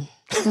 No,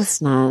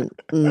 that's not...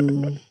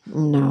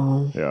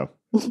 no. Yeah.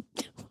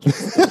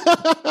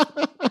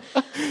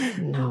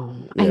 No.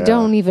 Yeah. I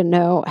don't even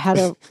know how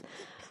to...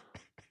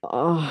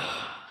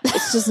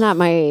 it's just not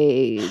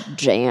my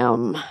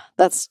jam.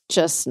 That's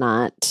just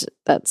not...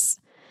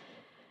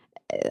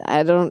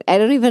 I don't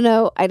even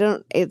know.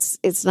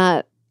 It's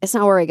not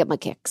where I get my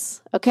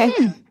kicks. Okay.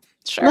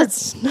 Sure. Well,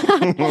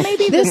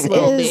 maybe this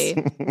will be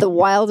the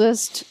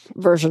wildest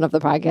version of the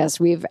podcast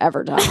we've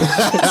ever done.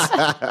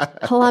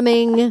 It's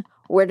plumbing.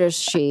 Where does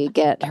she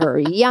get her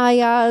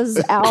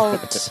yayas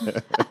out?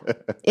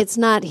 It's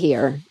not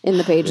here in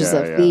the pages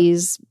of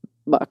these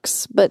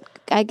books, but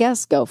I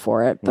guess go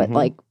for it. But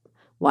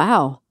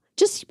wow.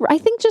 I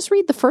think just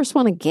read the first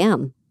one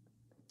again.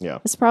 Yeah.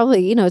 It's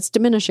probably, it's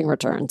diminishing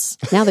returns.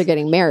 Now they're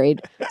getting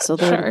married, so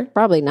they're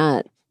probably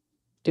not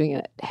doing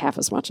it half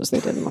as much as they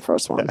did in the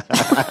first one.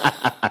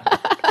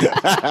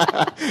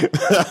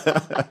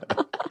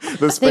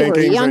 The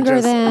spankings are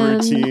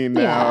just routine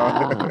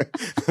now.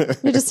 Yeah.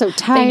 You're just so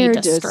tired. They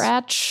need to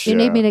stretch. You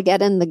need me to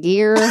get in the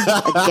gear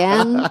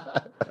again.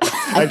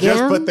 I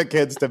just put the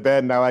kids to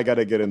bed. Now I got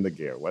to get in the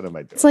gear. What am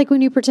I doing? It's like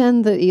when you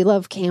pretend that you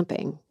love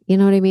camping. You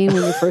know what I mean?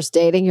 When you're first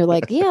dating, you're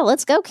like, yeah,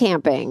 let's go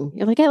camping.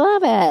 You're like, I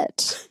love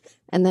it.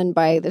 And then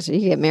by the time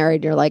you get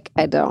married, you're like,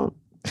 I don't.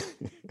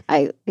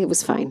 It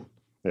was fine.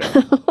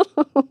 Yeah.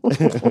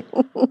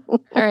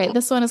 All right.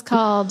 This one is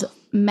called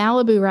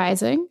Malibu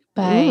Rising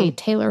by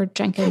Taylor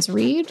Jenkins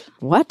Reid.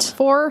 What?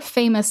 4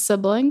 famous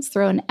siblings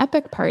throw an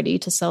epic party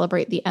to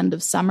celebrate the end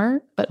of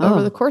summer, but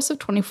over the course of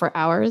 24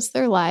 hours,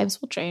 their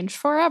lives will change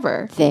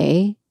forever.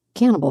 They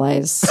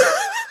cannibalize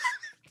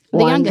the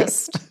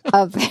youngest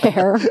of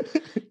their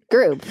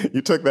group.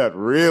 You took that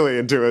really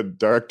into a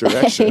dark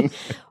direction.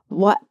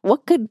 What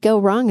could go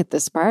wrong at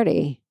this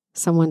party?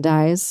 Someone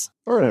dies.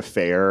 Or an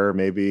affair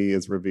maybe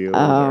is revealed.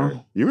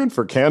 You're in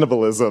for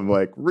cannibalism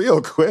like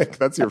real quick.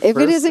 That's your if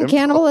first it isn't impulse.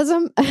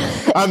 Cannibalism,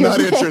 I'm not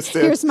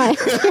interested. Here's my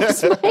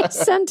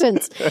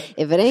sentence.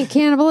 If it ain't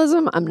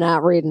cannibalism, I'm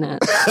not reading it.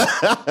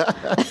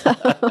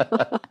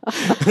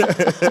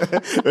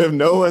 If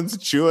no one's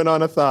chewing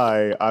on a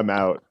thigh, I'm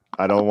out.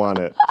 I don't want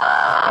it.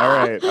 All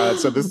right.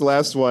 So this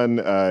last one,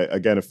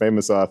 again, a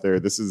famous author.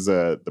 This is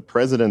The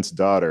President's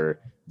Daughter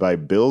by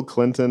Bill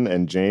Clinton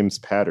and James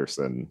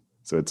Patterson.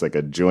 So it's like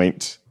a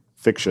joint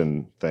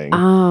fiction thing.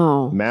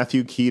 Oh.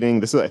 Matthew Keating.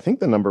 This is, I think,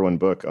 the #1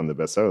 book on the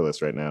bestseller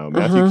list right now.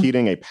 Matthew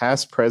Keating, a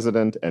past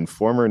president and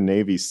former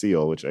Navy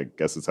SEAL, which I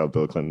guess is how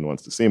Bill Clinton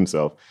wants to see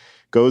himself,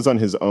 goes on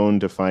his own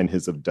to find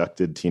his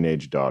abducted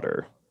teenage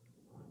daughter.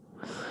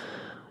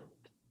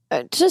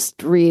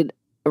 Just read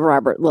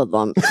Robert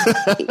Ludlum.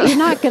 You're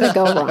not going to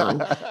go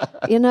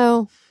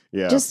wrong.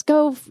 Yeah. Just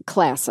go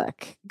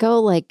classic. Go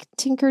like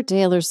Tinker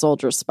Tailor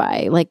Soldier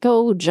Spy. Like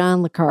go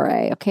John le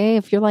Carré. Okay.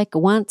 If you're like,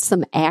 want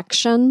some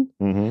action,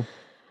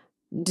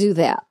 do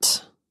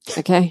that.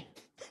 Okay.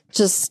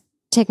 Just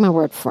take my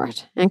word for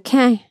it.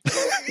 Okay.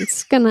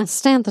 It's going to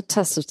stand the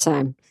test of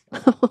time.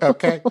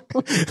 Okay.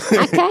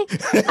 Okay.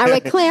 Are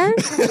we clear?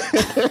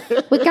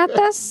 We got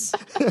this?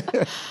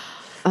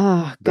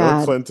 Oh, God.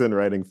 Bill Clinton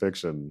writing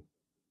fiction.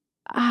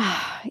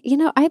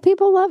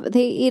 People love it.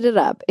 They eat it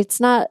up. It's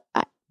not...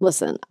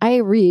 Listen, I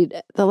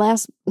read the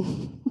last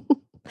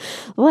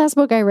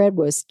book I read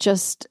was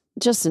just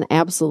an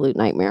absolute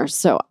nightmare.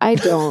 So I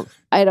don't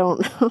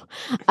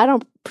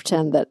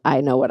pretend that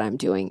I know what I'm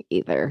doing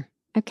either.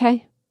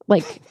 Okay?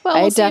 We'll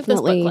see if this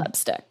book club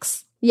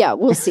sticks. Yeah,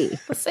 we'll see.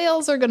 The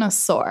sales are going to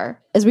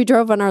soar. As we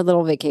drove on our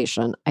little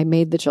vacation, I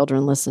made the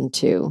children listen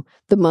to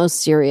the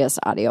most serious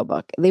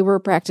audiobook. They were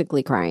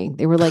practically crying.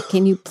 They were like,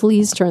 can you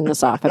please turn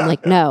this off? I'm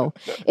like, no,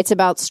 it's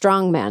about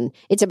strong men.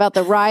 It's about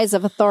the rise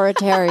of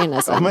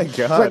authoritarianism. Oh my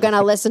God. We're going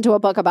to listen to a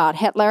book about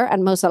Hitler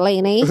and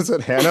Mussolini. Is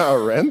it Hannah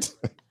Arendt?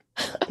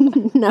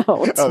 No,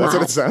 it's that's not.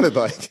 what it sounded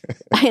like.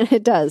 And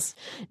it does.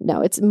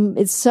 No, it's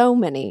so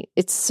many.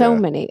 It's so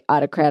many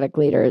autocratic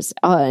leaders,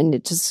 and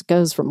it just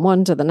goes from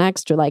one to the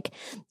next. You're like,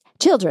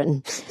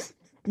 children,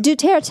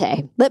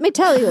 Duterte. Let me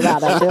tell you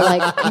about it. They're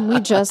like, can we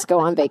just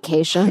go on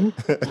vacation?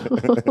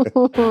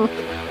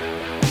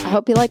 I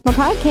hope you liked my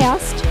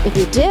podcast. If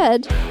you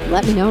did,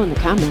 let me know in the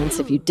comments.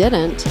 If you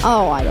didn't,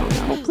 I don't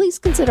know. Please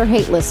consider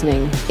hate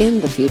listening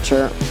in the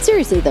future.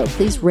 Seriously, though,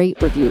 please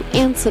rate, review,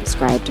 and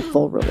subscribe to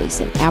Full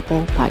Release in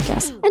Apple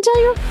Podcasts. And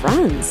tell your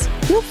friends.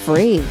 Feel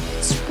free.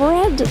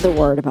 Spread the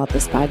word about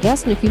this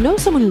podcast. And if you know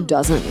someone who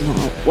doesn't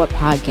know what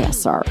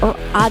podcasts are, or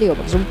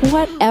audiobooks, or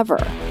whatever,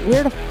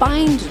 where to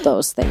find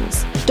those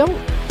things,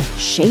 don't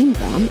shame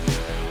them.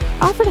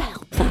 Offer to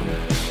help them.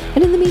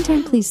 And in the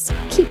meantime, please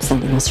keep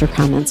sending us your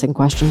comments and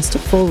questions to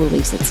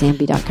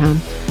fullrelease@samby.com.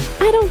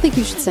 I don't think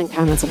you should send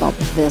comments about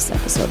this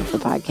episode of the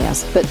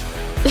podcast, but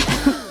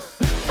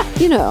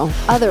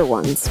other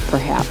ones,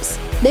 perhaps.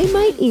 They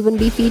might even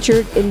be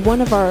featured in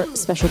one of our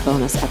special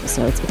bonus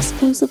episodes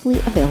exclusively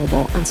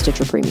available on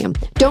Stitcher Premium.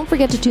 Don't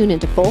forget to tune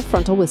into Full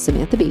Frontal with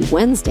Samantha Bee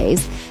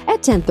Wednesdays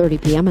at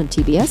 10:30 p.m. on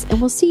TBS, and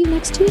we'll see you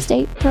next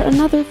Tuesday for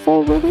another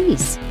Full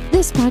Release.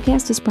 This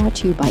podcast is brought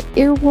to you by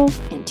Earwolf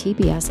and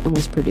TBS and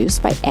was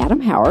produced by Adam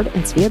Howard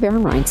and Svea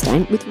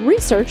Baron-Reinstein with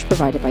research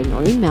provided by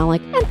Noreen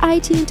Malik and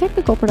IT and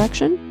technical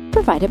production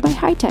provided by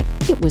Hightech.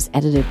 It was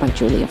edited by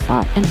Julia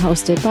Fott and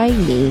hosted by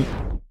me,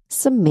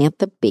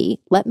 Samantha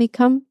Bee. Let me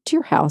come to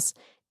your house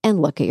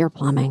and look at your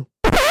plumbing.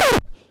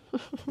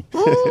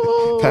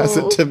 Pass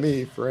it to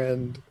me,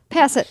 friend.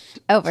 Pass it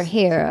over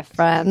here,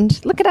 friend.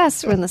 Look at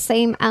us. We're in the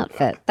same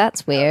outfit.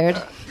 That's weird.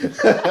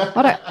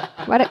 What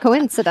a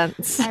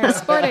coincidence. Our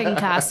sporting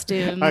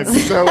costumes. I'm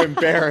so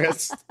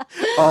embarrassed.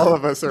 All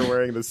of us are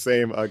wearing the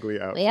same ugly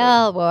outfit. We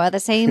all wore the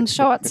same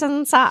shorts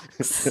and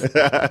socks.